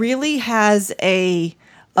it really has a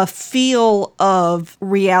feel of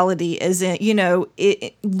reality, as in,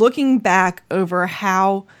 looking back over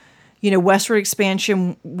how, westward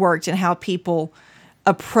expansion worked and how people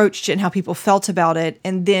approached it and how people felt about it,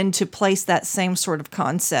 and then to place that same sort of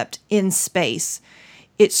concept in space.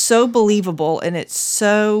 It's so believable, and it's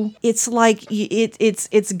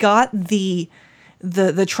got the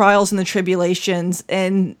the trials and the tribulations,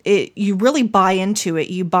 and you really buy into it.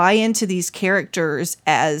 You buy into these characters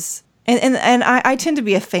as and I tend to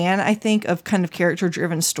be a fan, I think, of kind of character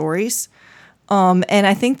driven stories. And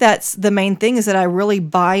I think that's the main thing, is that I really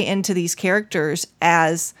buy into these characters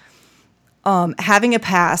as having a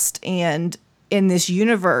past and in this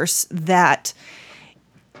universe that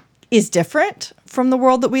is different from the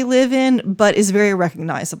world that we live in, but is very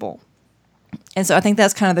recognizable. And so I think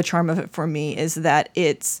that's kind of the charm of it for me, is that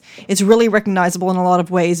it's really recognizable in a lot of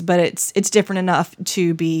ways, but it's different enough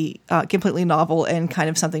to be completely novel and kind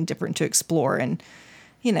of something different to explore. And,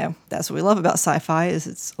 that's what we love about sci-fi, is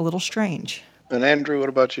it's a little strange. And Andrew, what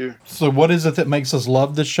about you? So what is it that makes us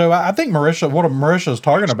love this show? I think what Marisha is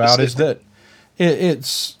talking about is that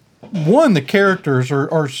it's one, the characters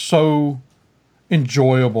are so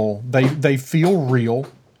enjoyable. They feel real.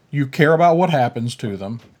 You care about what happens to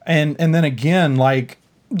them. And then again, like,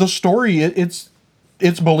 the story, it's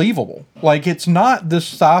believable. Like, it's not this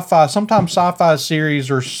sci-fi. Sometimes sci-fi series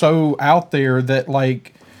are so out there that,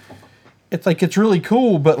 like, it's really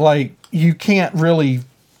cool, but, like, you can't really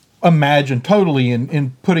imagine totally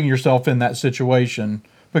in putting yourself in that situation,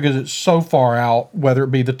 because it's so far out, whether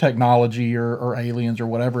it be the technology or aliens or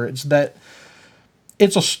whatever. It's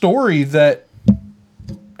a story that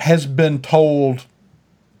has been told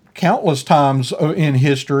countless times in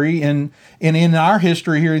history, and in our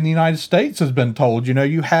history here in the United States has been told.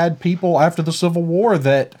 You had people after the Civil War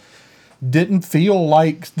that didn't feel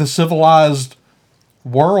like the civilized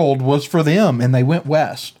world was for them, and they went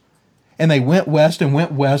west. And they went west and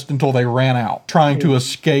went west until they ran out, trying to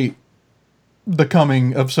escape the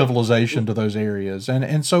coming of civilization to those areas.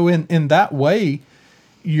 And so in that way,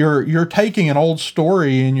 you're taking an old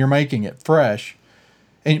story and you're making it fresh.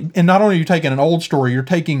 And not only are you taking an old story, you're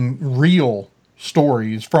taking real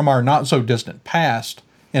stories from our not so distant past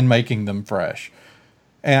and making them fresh.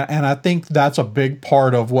 And I think that's a big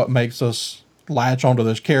part of what makes us latch onto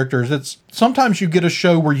those characters. It's sometimes you get a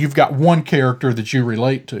show where you've got one character that you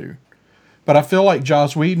relate to. But I feel like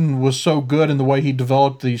Joss Whedon was so good in the way he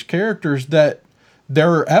developed these characters that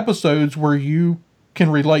there are episodes where you can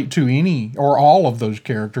relate to any or all of those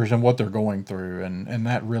characters and what they're going through, and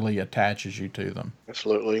that really attaches you to them.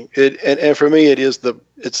 Absolutely. And for me,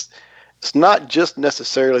 it's not just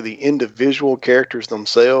necessarily the individual characters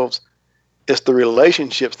themselves, it's the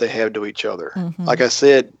relationships they have to each other. Mm-hmm. Like I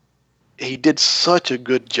said, he did such a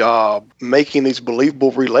good job making these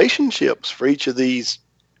believable relationships for each of these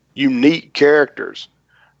unique characters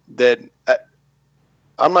that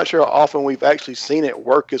I'm not sure how often we've actually seen it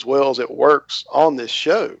work as well as it works on this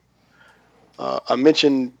show. I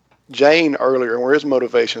mentioned Jane earlier and where his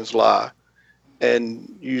motivations lie,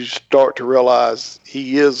 and you start to realize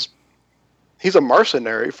he's a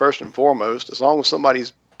mercenary first and foremost. As long as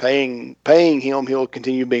somebody's paying him, he'll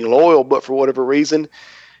continue being loyal. But for whatever reason,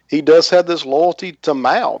 he does have this loyalty to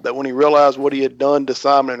Mal, that when he realized what he had done to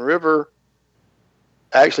Simon and River,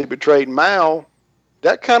 actually betrayed Mal,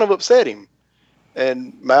 that kind of upset him.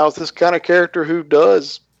 And Mal's this kind of character who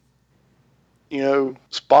does,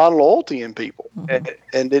 spawn loyalty in people. Mm-hmm.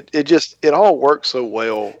 And it all works so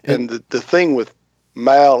well. And the thing with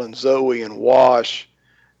Mal and Zoe and Wash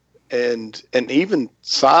and even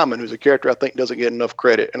Simon, who's a character I think doesn't get enough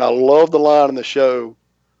credit. And I love the line in the show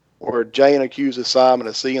where Jane accuses Simon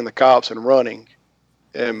of seeing the cops and running.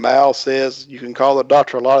 And Mal says, you can call the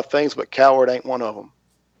doctor a lot of things, but coward ain't one of them.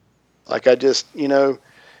 Like, I just,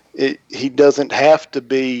 he doesn't have to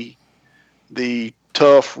be the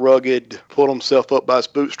tough, rugged, pull himself up by his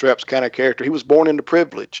bootstraps kind of character. He was born into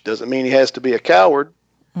privilege. Doesn't mean he has to be a coward.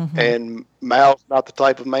 Mm-hmm. And Mal's not the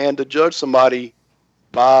type of man to judge somebody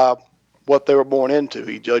by what they were born into.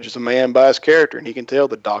 He judges a man by his character, and he can tell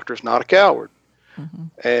the doctor's not a coward. Mm-hmm.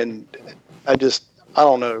 And I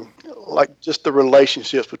don't know, like, just the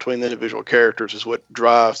relationships between the individual characters is what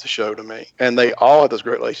drives the show to me. And they all have those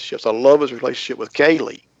great relationships. I love his relationship with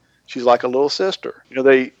Kaylee. She's like a little sister.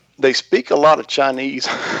 They speak a lot of Chinese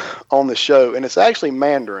on the show, and it's actually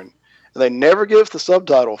Mandarin. And they never give the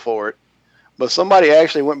subtitle for it, but somebody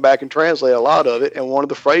actually went back and translated a lot of it, and one of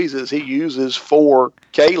the phrases he uses for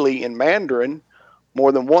Kaylee in Mandarin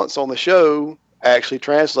more than once on the show actually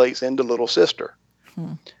translates into little sister.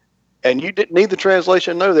 Hmm. And you didn't need the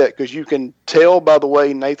translation to know that, because you can tell by the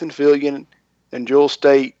way Nathan Fillion and Joel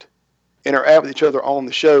State interact with each other on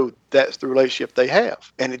the show. That's the relationship they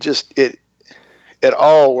have. And it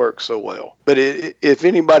all works so well. But if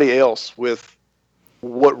anybody else with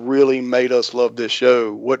what really made us love this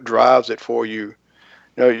show, what drives it for you,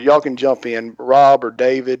 Y'all can jump in, Rob or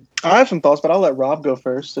David. I have some thoughts, but I'll let Rob go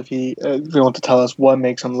first if he wants to tell us what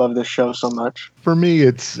makes him love this show so much. For me,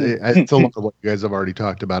 it's a lot of what you guys have already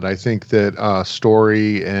talked about. I think that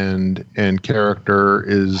story and character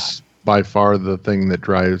is by far the thing that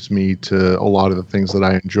drives me to a lot of the things that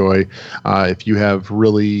I enjoy. If you have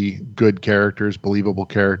really good characters, believable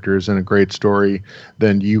characters, and a great story,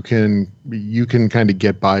 then you can kind of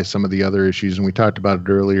get by some of the other issues. And we talked about it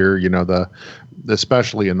earlier.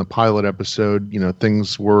 Especially in the pilot episode,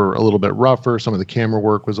 things were a little bit rougher. Some of the camera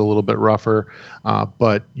work was a little bit rougher,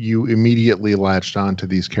 but you immediately latched on to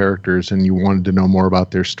these characters and you wanted to know more about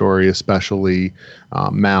their story. Especially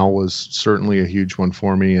Mal was certainly a huge one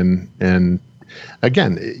for me. And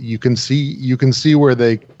again, you can see where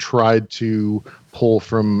they tried to pull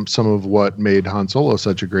from some of what made Han Solo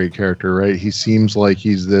such a great character, right? He seems like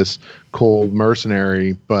he's this cold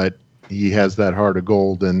mercenary, but he has that heart of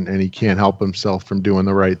gold, and he can't help himself from doing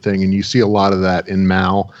the right thing. And you see a lot of that in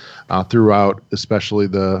Mal throughout, especially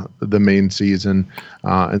the main season,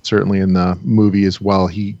 and certainly in the movie as well.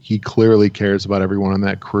 He clearly cares about everyone on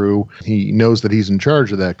that crew. He knows that he's in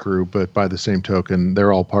charge of that crew, but by the same token,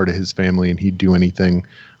 they're all part of his family, and he'd do anything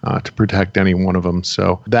to protect any one of them.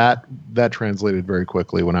 So that translated very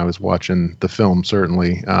quickly when I was watching the film,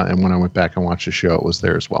 certainly, and when I went back and watched the show, it was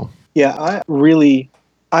there as well. Yeah,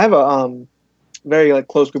 I have a very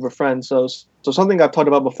close group of friends. So something I've talked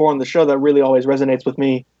about before on the show that really always resonates with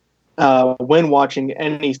me when watching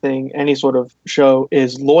anything, any sort of show,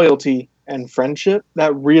 is loyalty and friendship.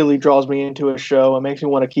 That really draws me into a show and makes me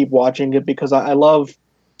want to keep watching it because I love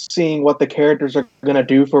seeing what the characters are going to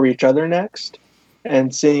do for each other next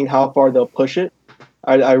and seeing how far they'll push it.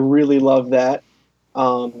 I really love that.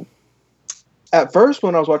 At first,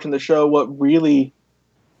 when I was watching the show, what really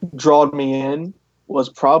drawed me in was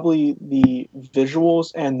probably the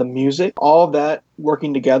visuals and the music. All of that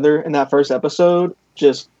working together in that first episode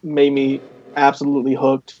just made me absolutely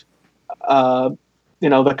hooked.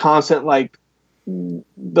 The constant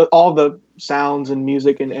all the sounds and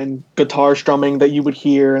music and guitar strumming that you would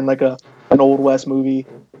hear in an Old West movie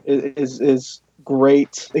is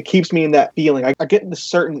great. It keeps me in that feeling. I get this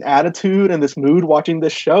certain attitude and this mood watching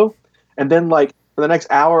this show, and then for the next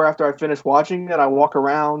hour after I finish watching it, I walk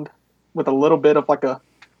around with a little bit of a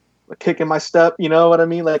kick in my step, you know what I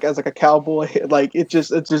mean? As a cowboy, it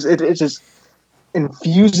just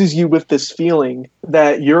infuses you with this feeling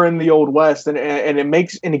that you're in the Old West, and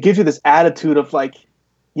it gives you this attitude of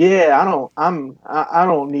yeah, I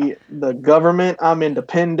don't need the government. I'm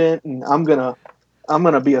independent, and I'm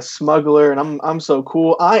gonna be a smuggler, and I'm so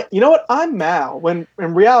cool. You know what? I'm Mal. When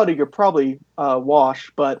in reality you're probably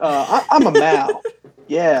Wash, but I'm a Mal.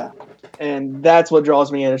 Yeah. And that's what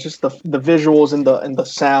draws me in. It's just the visuals and the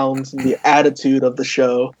sounds and the attitude of the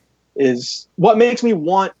show is what makes me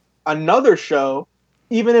want another show,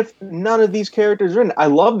 even if none of these characters are in it. I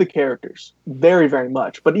love the characters very, very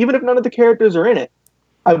much. But even if none of the characters are in it,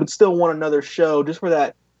 I would still want another show just for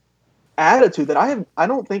that attitude that I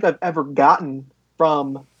don't think I've ever gotten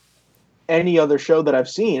from any other show that I've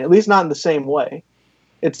seen, at least not in the same way.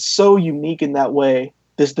 It's so unique in that way.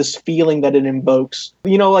 This feeling that it invokes,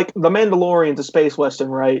 The Mandalorian's a space western,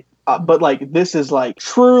 right? But this is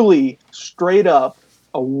truly straight up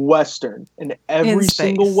a western in every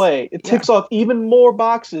single way. It ticks off even more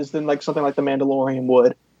boxes than something like The Mandalorian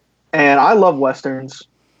would. And I love westerns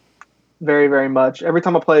very, very much. Every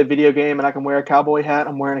time I play a video game and I can wear a cowboy hat,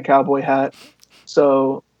 I'm wearing a cowboy hat.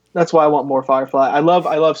 So that's why I want more Firefly. I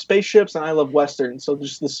love spaceships and I love westerns. So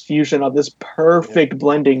just this fusion of this perfect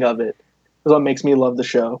blending of it is what makes me love the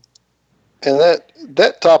show. And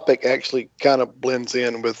that topic actually kind of blends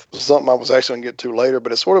in with something I was actually going to get to later,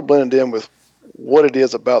 but it sort of blended in with what it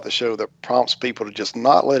is about the show that prompts people to just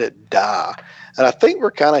not let it die. And I think we're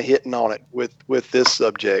kind of hitting on it with this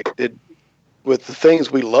subject. With the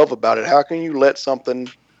things we love about it, how can you let something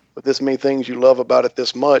with this many things you love about it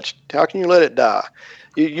this much, how can you let it die?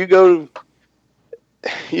 You go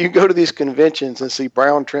to these conventions and see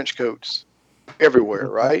brown trench coats everywhere,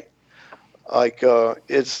 right?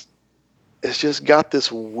 It's just got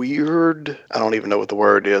this weird, I don't even know what the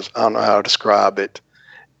word is. I don't know how to describe it.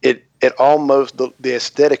 It almost, the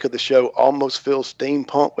aesthetic of the show almost feels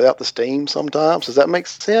steampunk without the steam sometimes. Does that make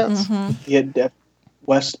sense? Mm-hmm. Yeah,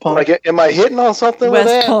 West Punk. Am I hitting on something West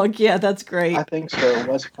with that? Punk, yeah, that's great. I think so,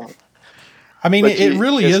 West Punk. I mean, it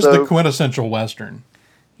really is the quintessential Western.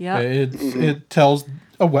 Yeah. It tells,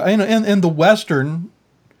 and the Western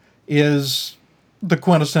is the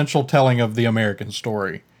quintessential telling of the American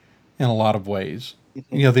story in a lot of ways.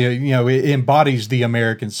 Mm-hmm. It embodies the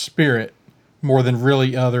American spirit more than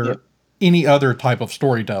really other any other type of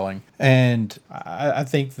storytelling. And I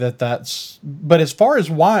think that's, but as far as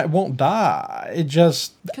why it won't die,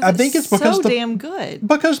 I think it's because so damn good.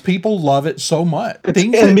 Because people love it so much.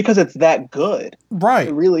 Because it's that good. Right.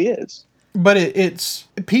 It really is. But it's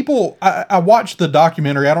people. I watched the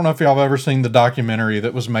documentary. I don't know if y'all have ever seen the documentary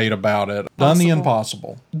that was made about it. Done the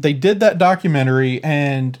Impossible. They did that documentary,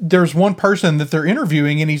 and there's one person that they're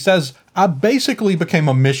interviewing, and he says, I basically became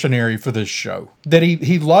a missionary for this show. That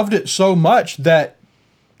he loved it so much that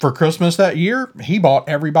for Christmas that year, he bought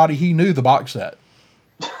everybody he knew the box set.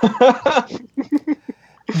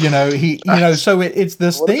 So it's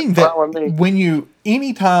this thing that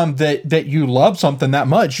anytime that you love something that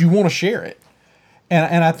much, you want to share it.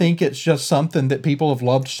 And I think it's just something that people have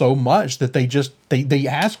loved so much that they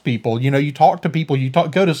ask people, you talk to people,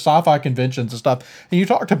 go to sci-fi conventions and stuff, and you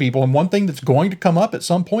talk to people, and one thing that's going to come up at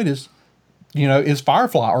some point is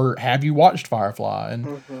Firefly, or have you watched Firefly?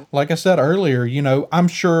 And like I said earlier, I'm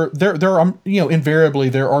sure there are, invariably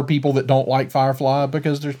there are people that don't like Firefly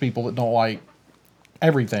because there's people that don't like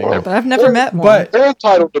everything. But I've never met one. But they're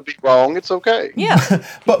entitled to be wrong. It's okay. Yeah.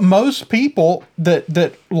 But most people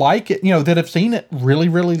that like it, that have seen it, really,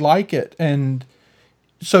 really like it. And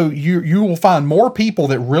so you will find more people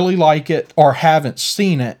that really like it or haven't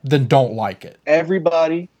seen it than don't like it.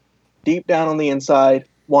 Everybody, deep down on the inside,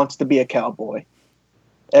 wants to be a cowboy.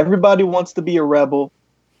 Everybody wants to be a rebel.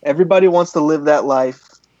 Everybody wants to live that life,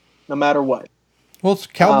 no matter what. Well, it's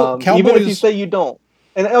cowboys. Even if you say you don't.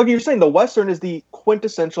 And like you're saying, the Western is the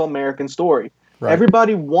quintessential American story. Right.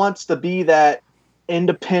 Everybody wants to be that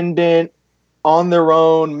independent, on their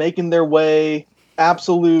own, making their way,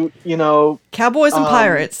 absolute, Cowboys and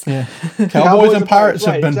pirates. Yeah. Cowboys and pirates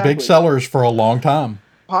have been big sellers for a long time.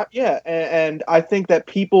 Yeah, and I think that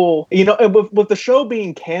people, with the show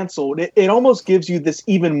being canceled, it almost gives you this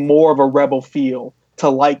even more of a rebel feel to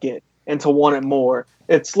like it and to want it more.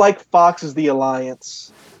 It's like Fox is the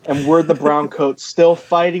Alliance, and we're the Browncoats still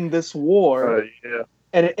fighting this war. Yeah.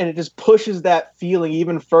 And it just pushes that feeling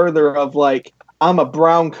even further of like, I'm a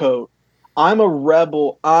Browncoat. I'm a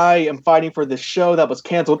rebel. I am fighting for this show that was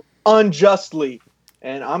canceled unjustly.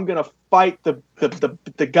 And I'm going to fight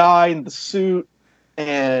the guy in the suit.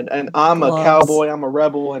 And I'm a cowboy. I'm a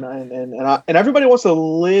rebel. And everybody wants to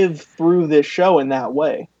live through this show in that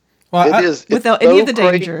way. Well, it's without so any of the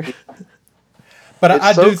crazy. danger. But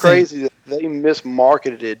it's so crazy that they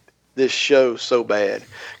mismarketed this show so bad.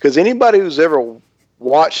 Because anybody who's ever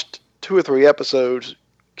watched 2 or 3 episodes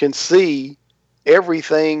can see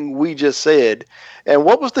everything we just said. And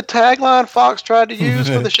what was the tagline Fox tried to use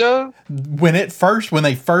for the show? When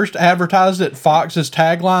they first advertised it, Fox's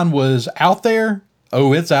tagline was "Out there,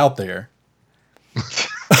 oh, it's out there."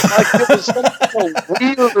 Like it was some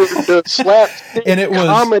weird slapstick and it was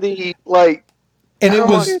comedy, like. And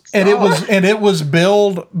it was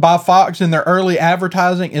billed by Fox in their early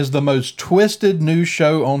advertising as the most twisted news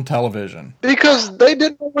show on television. Because they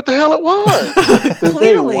didn't know what the hell it was. Did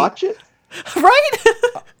they watch it? Right?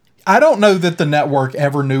 I don't know that the network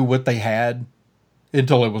ever knew what they had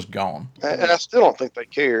until it was gone. And I still don't think they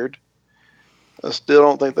cared.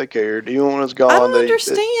 Even when it's gone. I don't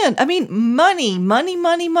understand. I mean,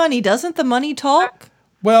 money. Doesn't the money talk?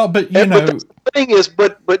 Well, but But the thing is,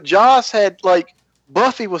 but Joss had like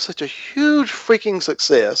Buffy was such a huge freaking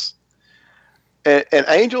success, and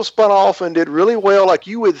Angel spun off and did really well. Like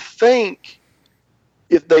you would think,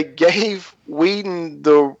 if they gave Whedon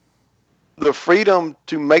the freedom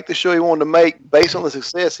to make the show he wanted to make based on the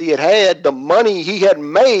success he had, the money he had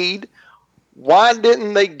made, why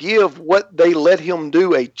didn't they give what they let him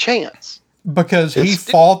do a chance? Because he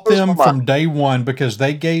fought them from day one because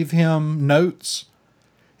they gave him notes.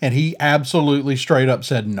 And he absolutely straight up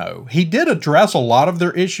said no. He did address a lot of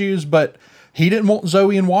their issues, but he didn't want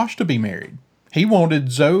Zoe and Wash to be married. He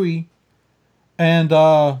wanted Zoe and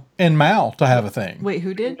Mal to have a thing. Wait,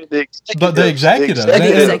 who did? The executives.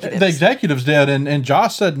 The executives did, and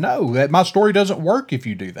Josh said no. My story doesn't work if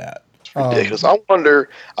you do that. Ridiculous. I wonder.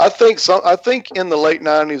 I think in the late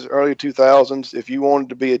 '90s, early 2000s, if you wanted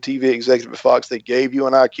to be a TV executive at Fox, they gave you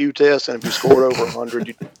an IQ test, and if you scored over 100,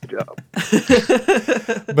 you did the job.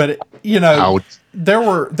 But there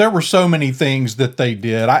were so many things that they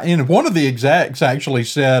did. And one of the execs actually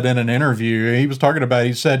said in an interview, he was talking about.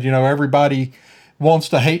 He said, everybody wants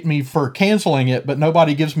to hate me for canceling it, but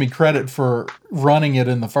nobody gives me credit for running it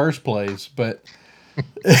in the first place. But.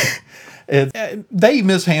 They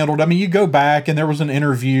mishandled. I mean, you go back and there was an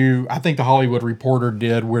interview, I think the Hollywood Reporter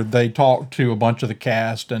did, where they talked to a bunch of the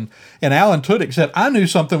cast. And Alan Tudyk said, I knew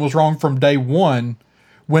something was wrong from day one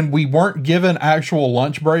when we weren't given actual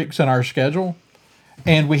lunch breaks in our schedule.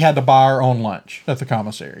 And we had to buy our own lunch at the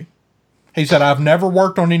commissary. He said, I've never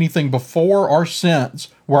worked on anything before or since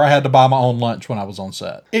where I had to buy my own lunch when I was on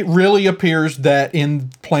set. It really appears that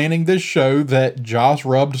in planning this show that Joss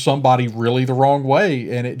rubbed somebody really the wrong way,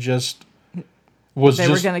 and it just was They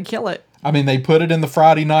were going to kill it. I mean, they put it in the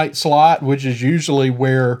Friday night slot, which is usually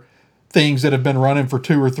where things that have been running for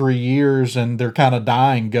 2 or 3 years and they're kind of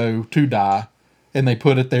dying go to die. And they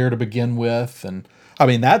put it there to begin with. And I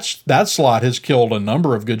mean, that slot has killed a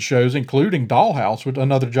number of good shows, including Dollhouse, with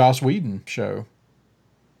another Joss Whedon show.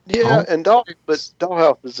 Yeah, but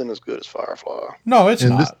Dollhouse isn't as good as Firefly. No, it's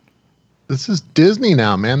not. This is Disney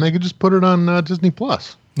now, man. They could just put it on Disney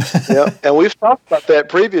Plus. Yeah, and we've talked about that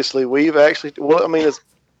previously. We've talked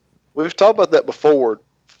about that before.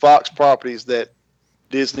 Fox properties that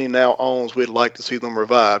Disney now owns, we'd like to see them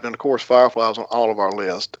revived. And of course, Firefly is on all of our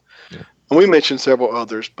list. Yeah. And we mentioned several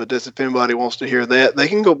others, but if anybody wants to hear that, they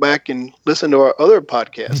can go back and listen to our other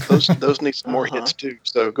podcasts. Those need some more hits too.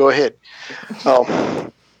 So go ahead.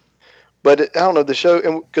 But I don't know, the show,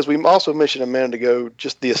 and because we also mentioned a minute ago,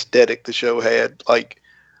 just the aesthetic the show had, like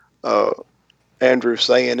Andrew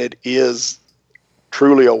saying it is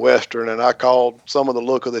truly a Western, and I called some of the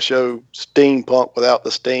look of the show steampunk without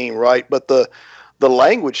the steam, right? But the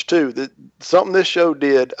language too, something this show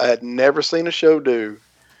did, I had never seen a show do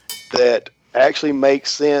that actually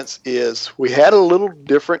makes sense, is we had a little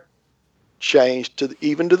different change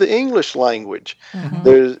even to the English language. Mm-hmm.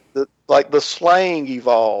 There's the slang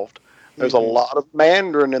evolved. There's a lot of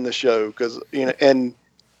Mandarin in the show because and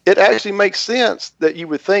it actually makes sense that you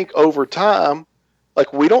would think over time,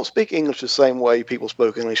 like we don't speak English the same way people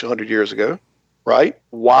spoke English 100 years ago, right?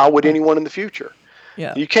 Why would anyone in the future?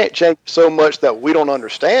 Yeah, you can't change so much that we don't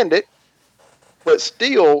understand it, but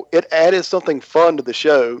still, it added something fun to the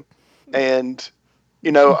show, and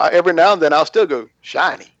every now and then I'll still go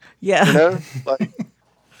shiny. Yeah,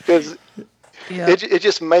 because it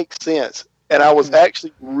just makes sense. And I was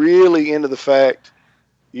actually really into the fact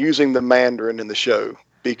using the Mandarin in the show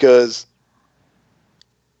because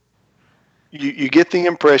you get the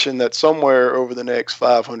impression that somewhere over the next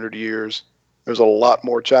 500 years, there's a lot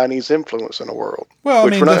more Chinese influence in the world. Well,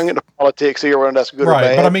 we're not going to get into politics here, whether that's good or bad.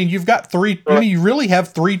 Right, but I mean, you've got you really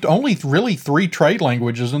have only three trade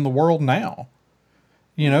languages in the world now.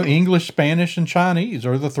 English, Spanish, and Chinese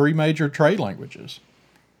are the 3 major trade languages.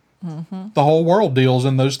 Mm-hmm. The whole world deals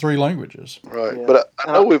in those 3 languages. Right. Yeah. But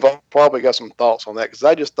I know we've all probably got some thoughts on that because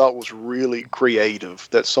I just thought it was really creative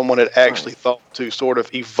that someone had actually thought to sort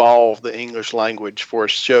of evolve the English language for a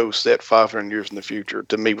show set 500 years in the future.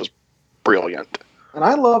 To me, was brilliant. And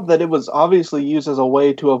I love that it was obviously used as a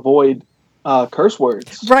way to avoid curse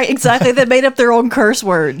words. Right, exactly. They made up their own curse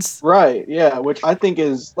words. Right, yeah, which I think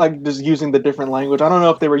is like just using the different language. I don't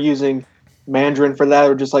know if they were using Mandarin for that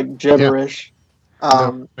or just like gibberish.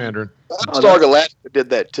 Yeah. Mandarin. Star Galactica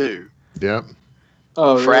did that too. Yep.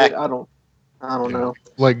 Oh, really? I don't know.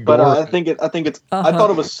 Like, but I think it's. I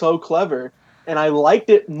thought it was so clever, and I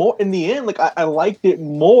liked it more in the end. Like I liked it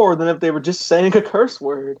more than if they were just saying a curse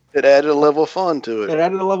word. It added a level of fun to it. It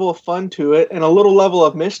added a level of fun to it, and a little level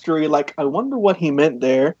of mystery. Like I wonder what he meant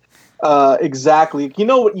there. Exactly.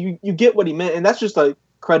 What you get what he meant, and that's just a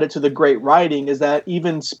credit to the great writing. Is that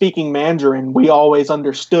even speaking Mandarin, we always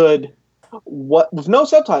understood. With no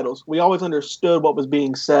subtitles, we always understood what was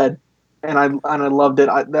being said, and I loved it.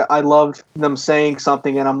 I loved them saying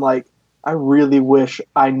something, and I'm like, I really wish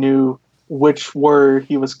I knew which word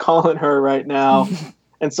he was calling her right now,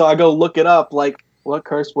 and so I go look it up. Like, what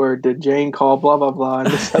curse word did Jane call blah blah blah in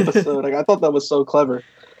this episode? Like, I thought that was so clever.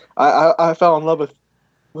 I fell in love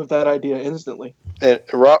with that idea instantly. And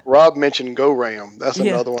Rob mentioned Go Ram. That's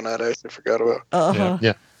another one I'd actually forgot about. Uh-huh.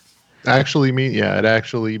 Yeah. It actually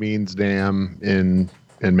means damn in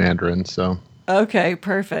Mandarin. So okay,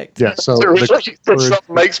 perfect. Yeah, so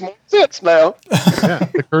something makes more sense now. Yeah,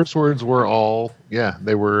 the curse words were all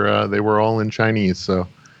they were all in Chinese. So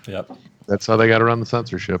yep, that's how they got around the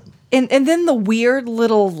censorship. And then the weird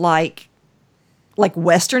little like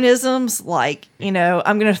Westernisms, like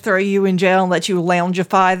I'm going to throw you in jail and let you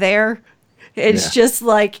loungeify there. It's just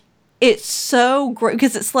like it's so great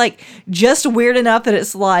because it's like just weird enough that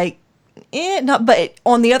it's like. But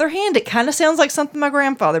on the other hand, it kind of sounds like something my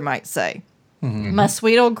grandfather might say. Mm-hmm. My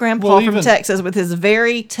sweet old grandpa from Texas with his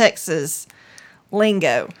very Texas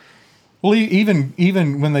lingo. Well,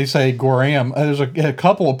 even when they say Goram, there's a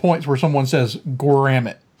couple of points where someone says Goram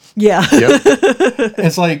it. Yeah. Yep.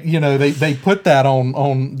 It's like, they put that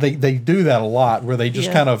on they do that a lot where they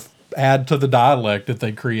just kind of add to the dialect that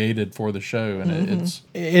they created for the show. And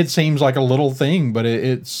it seems like a little thing, but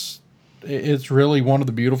it's it's really one of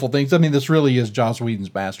the beautiful things. I mean, this really is Joss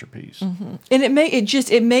Whedon's masterpiece. And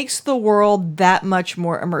it makes the world that much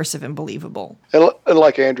more immersive and believable. And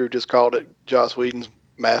like Andrew just called it, Joss Whedon's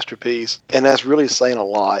masterpiece. And that's really saying a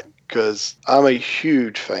lot because I'm a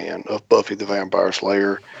huge fan of Buffy the Vampire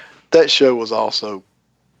Slayer. That show was also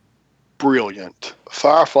brilliant.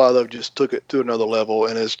 Firefly, though, just took it to another level,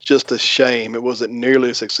 and it's just a shame it wasn't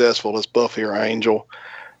nearly as successful as Buffy or Angel.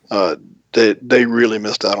 They really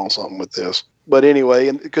missed out on something with this. But anyway,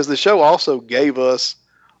 and because the show also gave us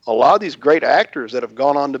a lot of these great actors that have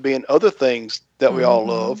gone on to be in other things that we all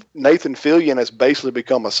love. Nathan Fillion has basically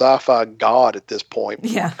become a sci-fi god at this point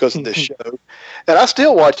because of this show. And I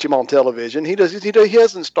still watch him on television. He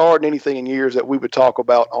hasn't starred in anything in years that we would talk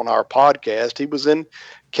about on our podcast. He was in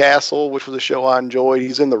Castle, which was a show I enjoyed.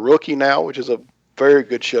 He's in The Rookie now, which is a very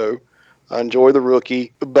good show. I enjoy The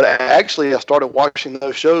Rookie. But actually, I started watching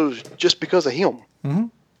those shows just because of him. Mm-hmm.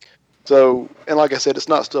 So, and like I said, it's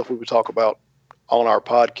not stuff we would talk about on our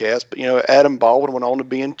podcast, but Adam Baldwin went on to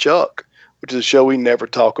be in Chuck, which is a show we never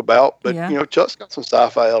talk about, but Chuck's got some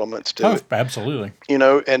sci-fi elements to it. Absolutely.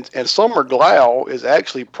 And Summer Glau is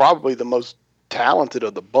actually probably the most talented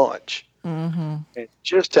of the bunch. Mm-hmm. And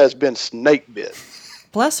just has been snake bit.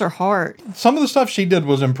 Bless her heart. Some of the stuff she did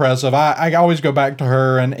was impressive. I always go back to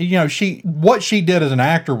her, and what she did as an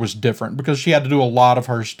actor was different because she had to do a lot of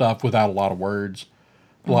her stuff without a lot of words.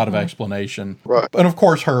 A lot of explanation. Right. And of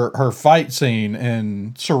course, her fight scene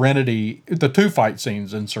in Serenity, the 2 fight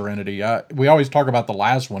scenes in Serenity, we always talk about the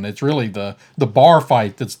last one. It's really the bar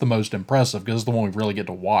fight that's the most impressive because it's the one we really get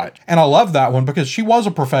to watch. And I love that one because she was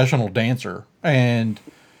a professional dancer. And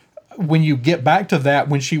when you get back to that,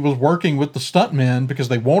 when she was working with the stuntmen because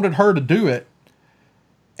they wanted her to do it,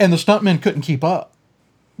 and the stuntmen couldn't keep up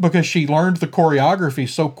because she learned the choreography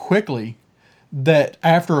so quickly that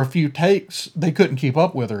after a few takes, they couldn't keep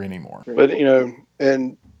up with her anymore. But,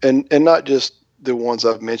 and not just the ones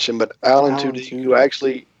I've mentioned, but Alan Tudyk, who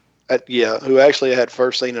actually had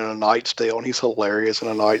first seen in A Knight's Tale, and he's hilarious in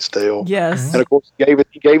A Knight's Tale. Yes. And of course, he gave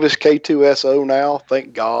us K2SO now,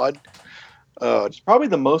 thank God. It's probably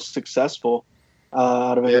the most successful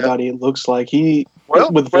out of everybody, it looks like.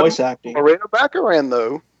 With voice acting. Marina Baccarin,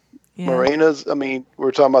 though. Yeah. Marina's,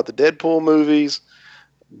 we're talking about the Deadpool movies,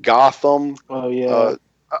 Gotham. Oh yeah.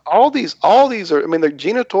 All these are.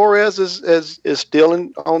 Gina Torres is still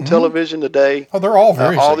on television today. Oh, they're all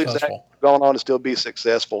very all successful. These actors going on to still be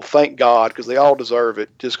successful. Thank God, because they all deserve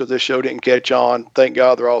it. Just because this show didn't catch on, thank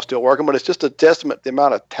God they're all still working. But it's just a testament to the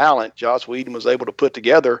amount of talent Joss Whedon was able to put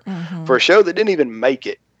together for a show that didn't even make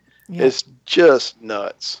it. Yeah. It's just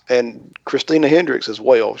nuts. And Christina Hendricks as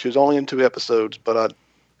well. She was only in 2 episodes, but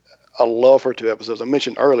I love her 2 episodes. I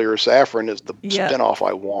mentioned earlier, Saffron is the spinoff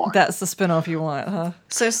I want. That's the spinoff you want, huh?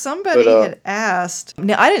 So somebody had asked.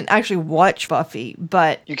 Now, I didn't actually watch Buffy,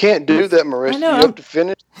 but you can't do that, Marissa. You have to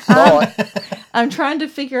finish. I'm trying to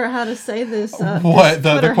figure out how to say this. What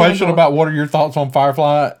the question about what are your thoughts on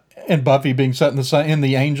Firefly and Buffy being set in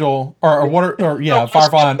the Angel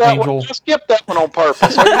Firefly and Angel? I skipped that one on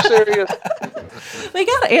purpose. Are you serious? We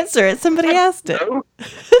gotta answer it. Somebody asked it. No.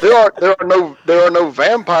 There are no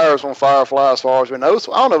vampires on Firefly as far as we know.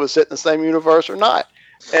 So I don't know if it's set in the same universe or not.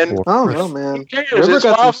 And I don't know, man. River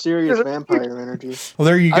got some serious vampire energy. Well,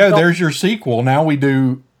 there you go. There's your sequel. Now we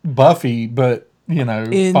do Buffy, but in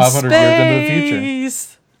 500 years into the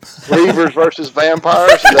future. Reavers versus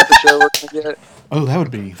vampires. Is that the show we're gonna get? Oh,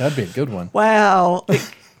 that'd be a good one. Wow.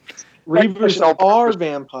 Reavers are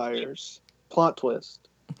vampires. Plot twist.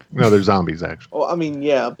 No, they're zombies, actually. Oh,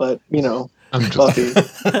 but I'm just Buffy.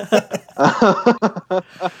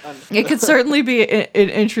 It could certainly be an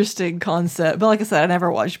interesting concept, but like I said, I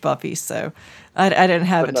never watched Buffy, so I didn't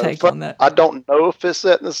have a take on that. I don't know if it's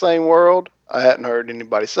set in the same world. I hadn't heard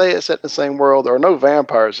anybody say it's set in the same world. There are no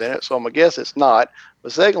vampires in it, so I'm gonna guess it's not.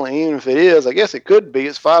 But secondly, even if it is, I guess it could be.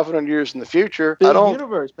 It's 500 years in the future. Big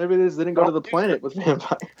universe. Maybe they didn't go to the planet with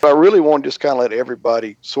vampires. I really want to just kind of let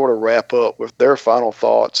everybody sort of wrap up with their final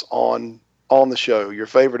thoughts on the show. Your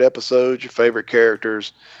favorite episodes, your favorite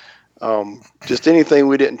characters, just anything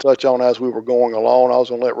we didn't touch on as we were going along. I was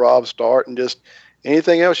going to let Rob start, and just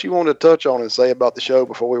anything else you want to touch on and say about the show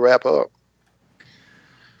before we wrap up.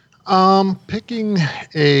 Picking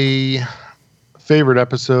a favorite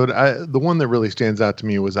episode, the one that really stands out to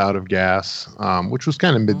me was Out of Gas, which was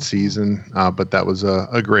kind of mid-season, but that was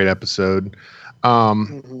a great episode.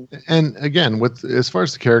 And again, as far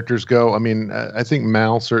as the characters go, I think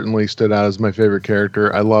Mal certainly stood out as my favorite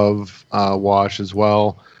character. I love Wash as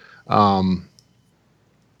well.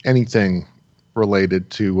 Anything related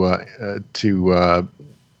to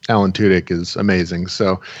Alan Tudyk is amazing.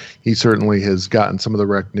 So he certainly has gotten some of the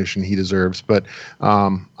recognition he deserves. But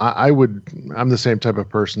I'm the same type of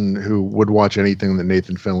person who would watch anything that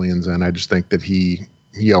Nathan Fillion's in. I just think that he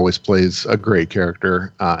always plays a great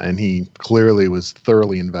character, and he clearly was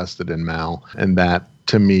thoroughly invested in Mal. And that,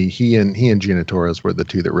 to me, he and Gina Torres were the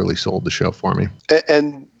two that really sold the show for me.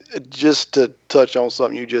 And just to touch on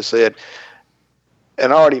something you just said,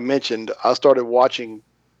 and I already mentioned, I started watching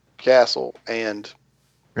Castle and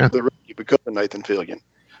The Rookie because of Nathan Fillion.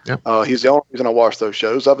 Yeah. He's the only reason I watched those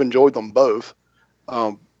shows. I've enjoyed them both.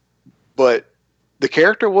 But the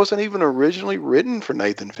character wasn't even originally written for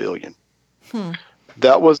Nathan Fillion.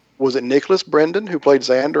 That was it Nicholas Brendan who played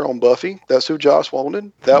Xander on Buffy? That's who Joss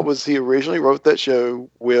wanted. He originally wrote that show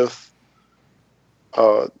with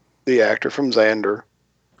the actor from Xander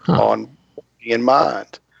in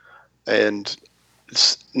mind. And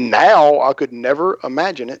now I could never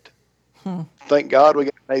imagine it. Thank God we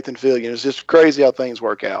got Nathan Fillion. It's just crazy how things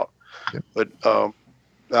work out. Yep. But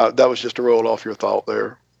that was just to roll off your thought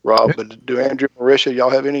there, Rob. Yep. But do Andrew and Marisha,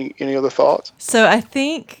 y'all have any other thoughts? So I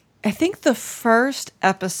think the first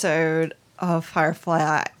episode of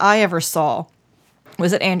Firefly I ever saw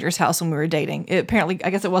was at Andrew's house when we were dating. I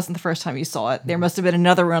guess it wasn't the first time you saw it. There must have been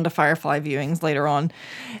another round of Firefly viewings later on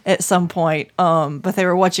at some point. But they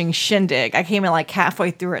were watching Shindig. I came in like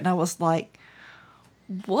halfway through it and I was like,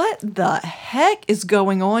 what the heck is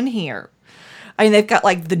going on here? I mean, they've got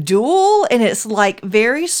like the duel and it's like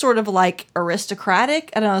very sort of like aristocratic.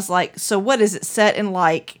 And I was like, so what is it set in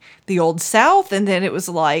like the old South? And then it was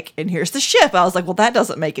like, and here's the ship. I was like, well, that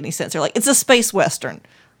doesn't make any sense. They're like, it's a space Western.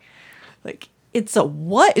 Like, it's a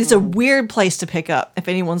what? It's a weird place to pick up, if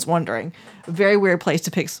anyone's wondering. A very weird place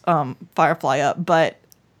to pick Firefly up. But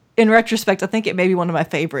in retrospect, I think it may be one of my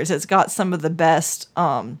favorites. It's got some of the best...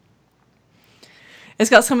 It's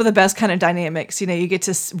got some of the best kind of dynamics. You know, you get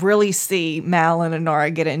to really see Mal and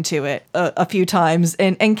Inara get into it a few times.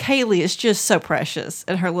 And Kaylee is just so precious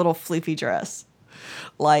in her little floofy dress.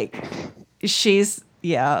 Like, she's,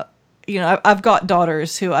 yeah. You know, I've got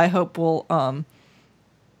daughters who I hope will,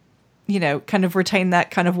 you know, kind of retain that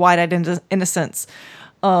kind of wide-eyed innocence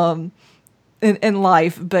in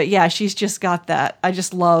life. But yeah, she's just got that. I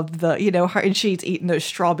just love the, you know, her, and she's eating those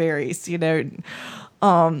strawberries, you know.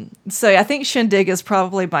 So I think Shindig is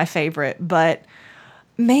probably my favorite, but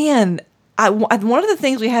man, one of the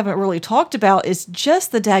things we haven't really talked about is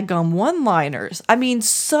just the daggum one-liners. I mean,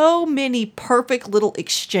 so many perfect little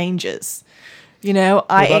exchanges. You know,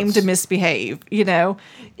 I aim to misbehave. You know,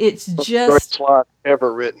 it's just greatest line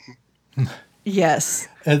ever written. Yes,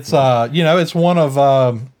 it's you know, it's one of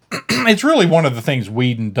it's really one of the things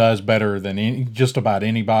Whedon does better than just about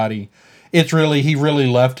anybody. It's really, he really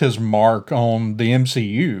left his mark on the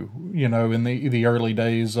MCU, you know, in the early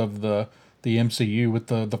days of the MCU with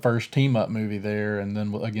the first team-up movie there, and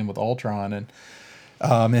then again with Ultron, and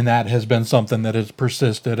that has been something that has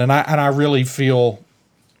persisted. And I really feel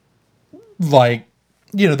like,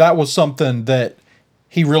 you know, that was something that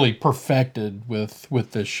he really perfected with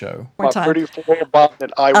this show.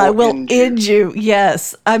 I will end you.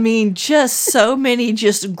 Yes. I mean, just so many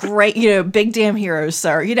just great, you know, big damn heroes,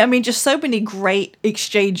 sir. You know, I mean, just so many great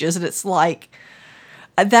exchanges. And it's like,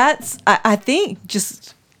 I think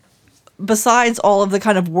just besides all of the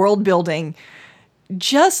kind of world building,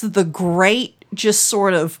 just the great, just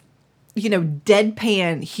sort of, you know,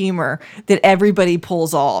 deadpan humor that everybody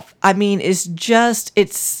pulls off. I mean, it's just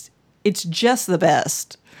the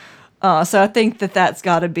best. So I think that's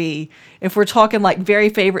got to be, if we're talking like very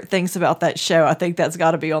favorite things about that show, I think that's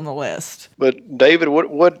got to be on the list. But David, what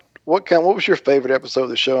was your favorite episode of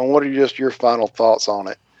the show, and what are just your final thoughts on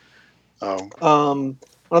it? When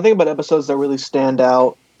I think about episodes that really stand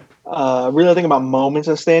out, really think about moments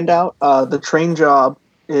that stand out. The train job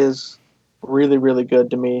is really, really good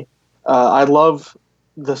to me. I love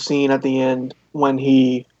the scene at the end when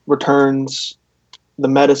he returns the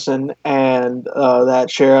medicine and that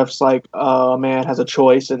sheriff's like, a man has a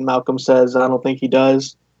choice, and Malcolm says, I don't think he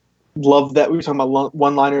does. Love that. We were talking about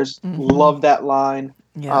one-liners. Mm-hmm. Love that line.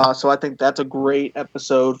 Yeah. So I think that's a great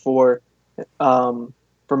episode for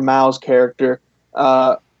Mal's character.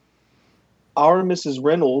 Our Mrs.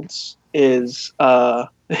 Reynolds is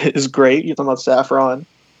great. You're talking about Saffron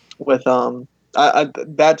with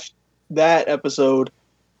that episode.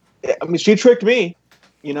 I mean, she tricked me.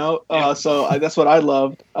 You know, so that's what I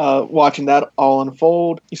loved, watching that all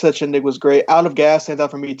unfold. You said Shindig was great. Out of Gas stands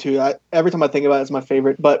out for me, too. Every time I think about it, it's my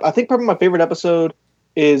favorite. But I think probably my favorite episode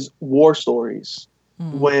is War Stories,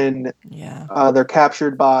 when they're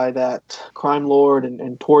captured by that crime lord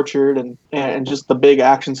and tortured, and just the big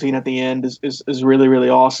action scene at the end is really, really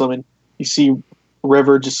awesome. And you see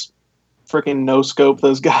River just freaking no scope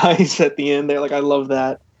those guys at the end there. Like, I love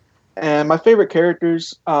that. And my favorite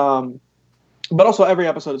characters, but also every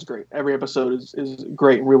episode is great. Every episode is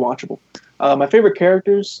great and rewatchable. My favorite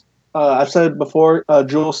characters, I've said before,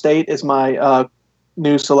 Jewel State is my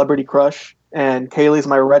new celebrity crush, and Kaylee's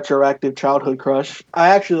my retroactive childhood crush. I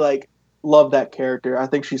actually love that character. I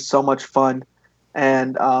think she's so much fun,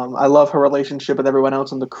 and I love her relationship with everyone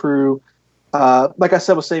else on the crew. Like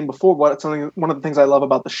I was saying before, one of the things I love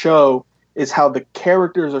about the show is how the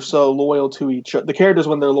characters are so loyal to each other. The characters,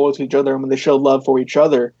 when they're loyal to each other and when they show love for each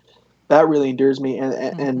other, that really endears me.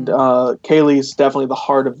 And Kaylee's definitely the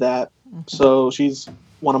heart of that. So she's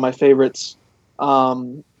one of my favorites.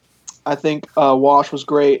 I think Wash was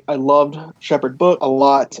great. I loved Shepherd Book a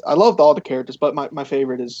lot. I loved all the characters, but my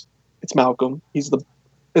favorite it's Malcolm. It's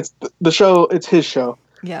show. It's his show.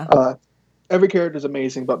 Yeah. Every character is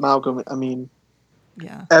amazing, but Malcolm, I mean,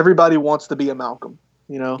 yeah, everybody wants to be a Malcolm.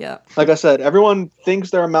 You know, yeah. Like I said, everyone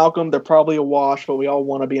thinks they're a Malcolm. They're probably a Wash, but we all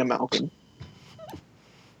want to be a Malcolm.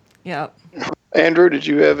 Yeah. Andrew, did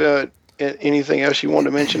you have anything else you wanted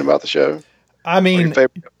to mention about the show? I mean,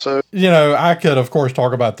 I could, of course,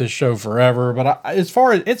 talk about this show forever, but as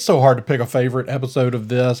far as it's so hard to pick a favorite episode of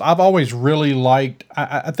this, I've always really liked,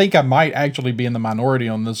 I think I might actually be in the minority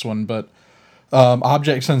on this one, but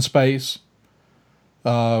Objects in Space,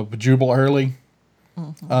 Jubal Early.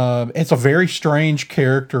 Mm-hmm. It's a very strange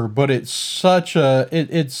character, but it's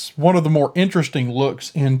it's one of the more interesting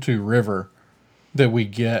looks into River that we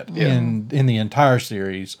get in the entire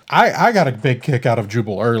series. I got a big kick out of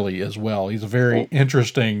Jubal Early as well. He's a very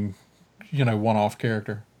interesting, one-off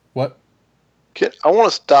character. What? I want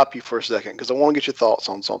to stop you for a second because I want to get your thoughts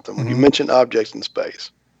on something. When you mentioned Objects in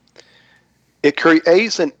Space, it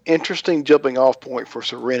creates an interesting jumping off point for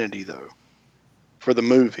Serenity, though, for the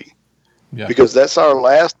movie. Yeah. Because that's our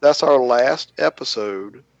last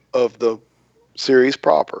episode of the series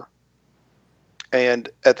proper. And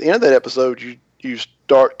at the end of that episode, you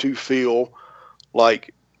start to feel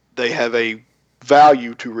like they have a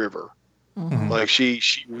value to River. Mm-hmm. Like she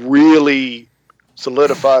really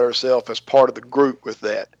solidified herself as part of the group with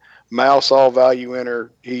that. Mal saw value in her.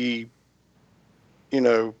 You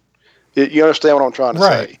understand what I'm trying to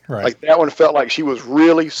say. Right. Like that one felt like she was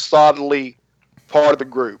really solidly part of the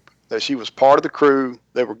group. That she was part of the crew.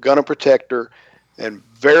 They were going to protect her. And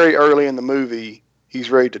very early in the movie, he's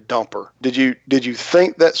ready to dump her. Did you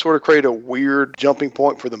think that sort of created a weird jumping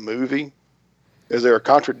point for the movie? Is there a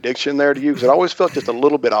contradiction there to you? Because it always felt just a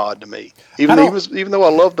little bit odd to me. Even though I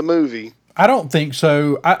love the movie. I don't think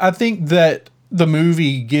so. I think that the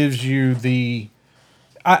movie gives you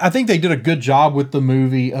I think they did a good job with the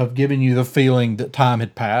movie of giving you the feeling that time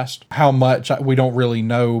had passed. How much, we don't really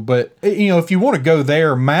know. But, if you want to go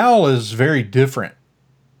there, Mal is very different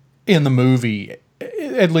in the movie,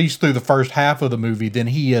 at least through the first half of the movie, than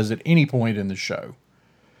he is at any point in the show.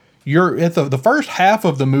 You're at the first half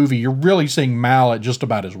of the movie, you're really seeing Mal at just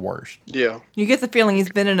about his worst. Yeah. You get the feeling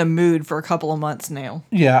he's been in a mood for a couple of months now.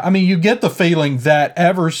 Yeah, I mean, you get the feeling that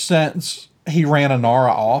ever since he ran Anara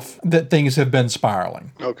off, that things have been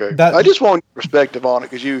spiraling. Okay. I just want your perspective on it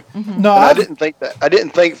because you. Mm-hmm. No, I didn't think that. I didn't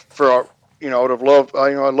think for I would have loved.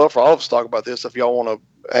 I'd love for all of us to talk about this if y'all want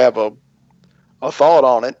to have a thought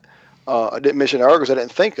on it. I didn't mention it because I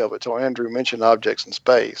didn't think of it until Andrew mentioned Objects in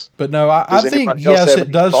Space. But no, I think yes,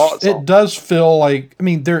 it does. It does feel like. I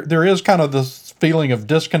mean, there is kind of this feeling of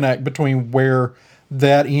disconnect between where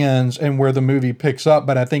that ends and where the movie picks up.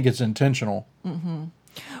 But I think it's intentional. Mm-hmm.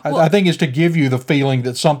 I think it's to give you the feeling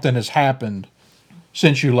that something has happened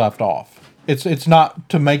since you left off. It's not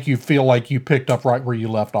to make you feel like you picked up right where you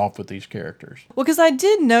left off with these characters. Well, because I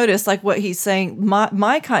did notice, like what he's saying,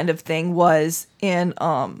 my kind of thing was in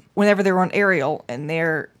whenever they were on Ariel and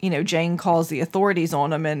Jane calls the authorities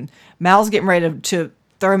on him and Mal's getting ready to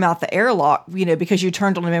throw him out the airlock, because you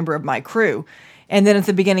turned on a member of my crew. And then at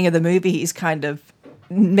the beginning of the movie, he's kind of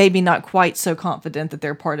maybe not quite so confident that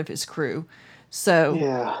they're part of his crew.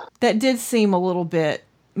 So that did seem a little bit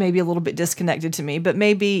disconnected to me, but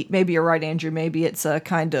maybe you're right, Andrew. Maybe it's a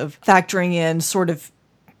kind of factoring in sort of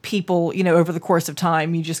people, over the course of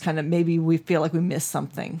time. You just kind of, maybe we feel like we missed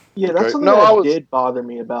something. Yeah, that's something that did bother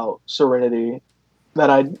me about Serenity that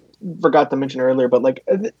I forgot to mention earlier, but like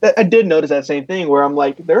I did notice that same thing where I'm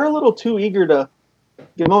like, they're a little too eager to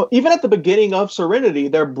get them. Even at the beginning of Serenity,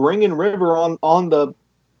 they're bringing River on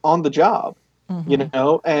the job.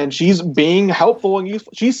 Mm-hmm. And she's being helpful and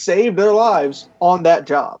useful. She saved their lives on that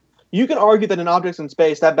job. You can argue that in Objects in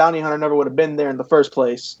Space, that bounty hunter never would have been there in the first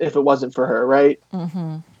place if it wasn't for her, right?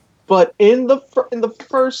 Mm-hmm. But in the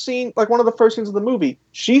first scene, like one of the first scenes of the movie,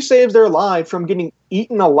 she saves their lives from getting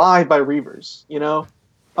eaten alive by Reavers.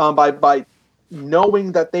 By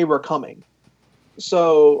knowing that they were coming.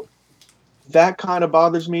 So that kind of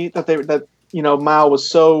bothers me that Mao was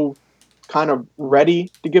so kind of ready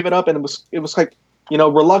to give it up, and it was like,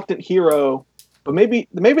 reluctant hero, but maybe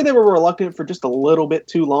they were reluctant for just a little bit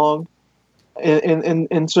too long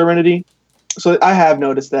in Serenity. So I have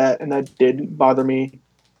noticed that, and that did bother me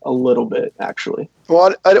a little bit, actually.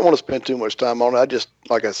 Well, I didn't want to spend too much time on it. I just,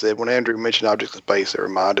 like I said, when Andrew mentioned Objects in Space, it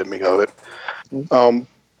reminded me of it.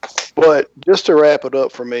 But just to wrap it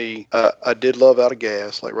up for me, I did love Out of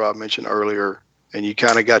Gas, like Rob mentioned earlier, and you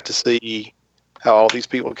kind of got to see how all these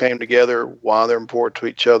people came together, why they're important to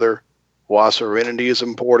each other, why Serenity is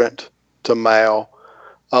important to Mal.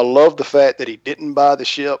 I love the fact that he didn't buy the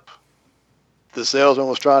ship the salesman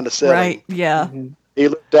was trying to sell him. Right, yeah. Mm-hmm. He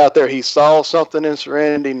looked out there, he saw something in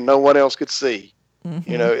Serenity no one else could see. Mm-hmm.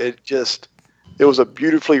 It was a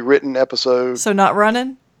beautifully written episode. So not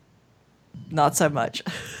running? Not so much.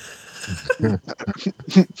 But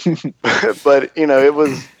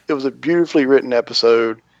it was a beautifully written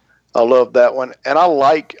episode. I love that one, and I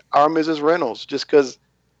like Our Mrs. Reynolds just because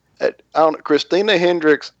Christina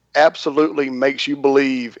Hendricks absolutely makes you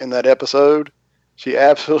believe in that episode. She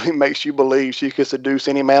absolutely makes you believe she could seduce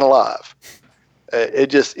any man alive.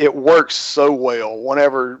 It works so well.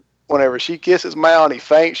 Whenever she kisses Mal and he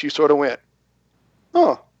faints, you sort of went,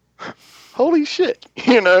 "Oh, holy shit!"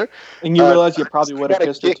 And you realize you probably would have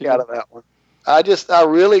kissed her too. Out of that one. I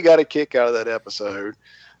really got a kick out of that episode.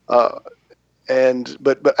 But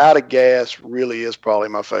Out of Gas really is probably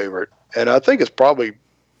my favorite, and I think it's probably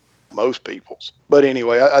most people's. But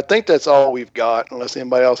anyway, I think that's all we've got. Unless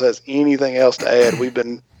anybody else has anything else to add, we've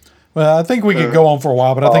been. Well, I think we could go on for a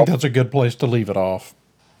while, but I think that's a good place to leave it off.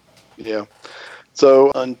 Yeah.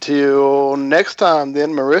 So until next time,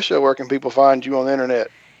 then, Marisha, where can people find you on the internet?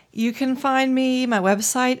 You can find me. My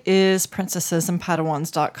website is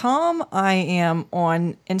princessesandpadawans.com. I am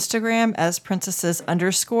on Instagram as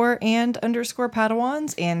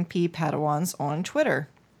princesses_and_padawans and ppadawans on Twitter.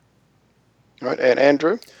 All right, and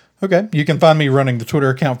Andrew? Okay, you can find me running the Twitter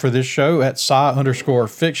account for this show at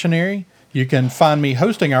 _Fictionary. You can find me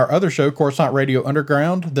hosting our other show, Coruscant Radio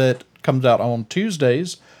Underground, that comes out on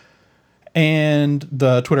Tuesdays. And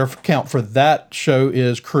the Twitter account for that show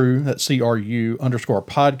is crew, that's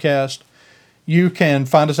CRU_podcast. You can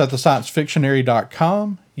find us at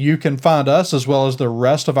thesciencefictionary.com. You can find us, as well as the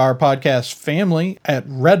rest of our podcast family, at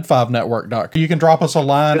red5network.com. You can drop us a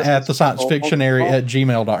line at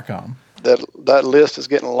thesciencefictionary@gmail.com. That list is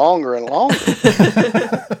getting longer and longer.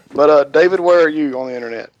 But David, where are you on the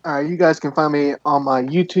internet? All right, you guys can find me on my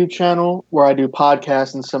YouTube channel where I do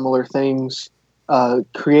podcasts and similar things,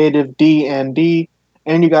 Creative D&D,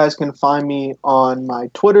 and you guys can find me on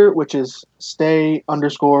my Twitter, which is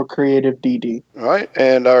stay_creativeDD. All right,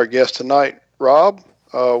 and our guest tonight, Rob,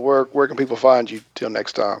 where can people find you till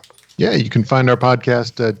next time? Yeah, you can find our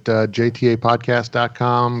podcast at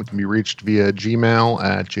jtapodcast.com. It can be reached via Gmail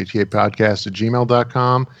at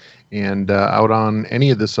jtapodcast@gmail.com, and out on any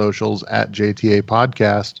of the socials at JTA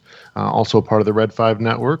Podcast. Also part of the Red 5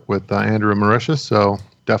 Network with Andrew and Marisha, so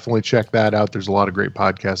definitely check that out. There's a lot of great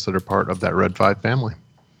podcasts that are part of that Red 5 family.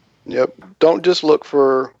 Yep. Don't just look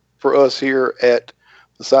for us here at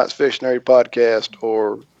the Science Fictionary Podcast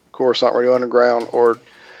or Coruscant Radio Underground or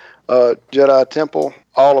Jedi Temple.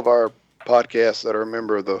 All of our podcasts that are a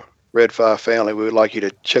member of the Red 5 family, we would like you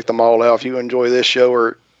to check them all out. If you enjoy this show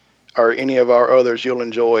or any of our others, you'll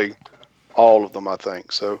enjoy all of them, I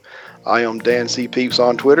think. So I am Dan C. Peeps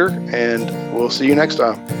on Twitter, and we'll see you next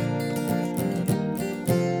time.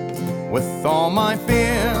 With all my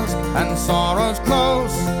fears and sorrows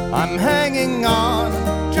close, I'm hanging on,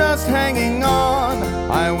 just hanging on.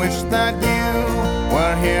 I wish that you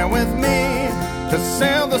were here with me to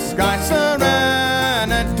sail the sky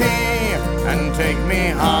Serenity and take me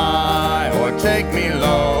high or take me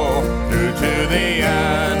low through to the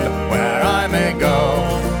end where I may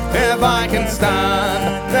go. If I can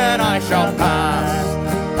stand, then I shall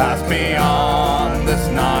pass beyond this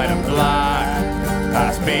night of black,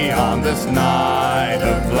 pass beyond this night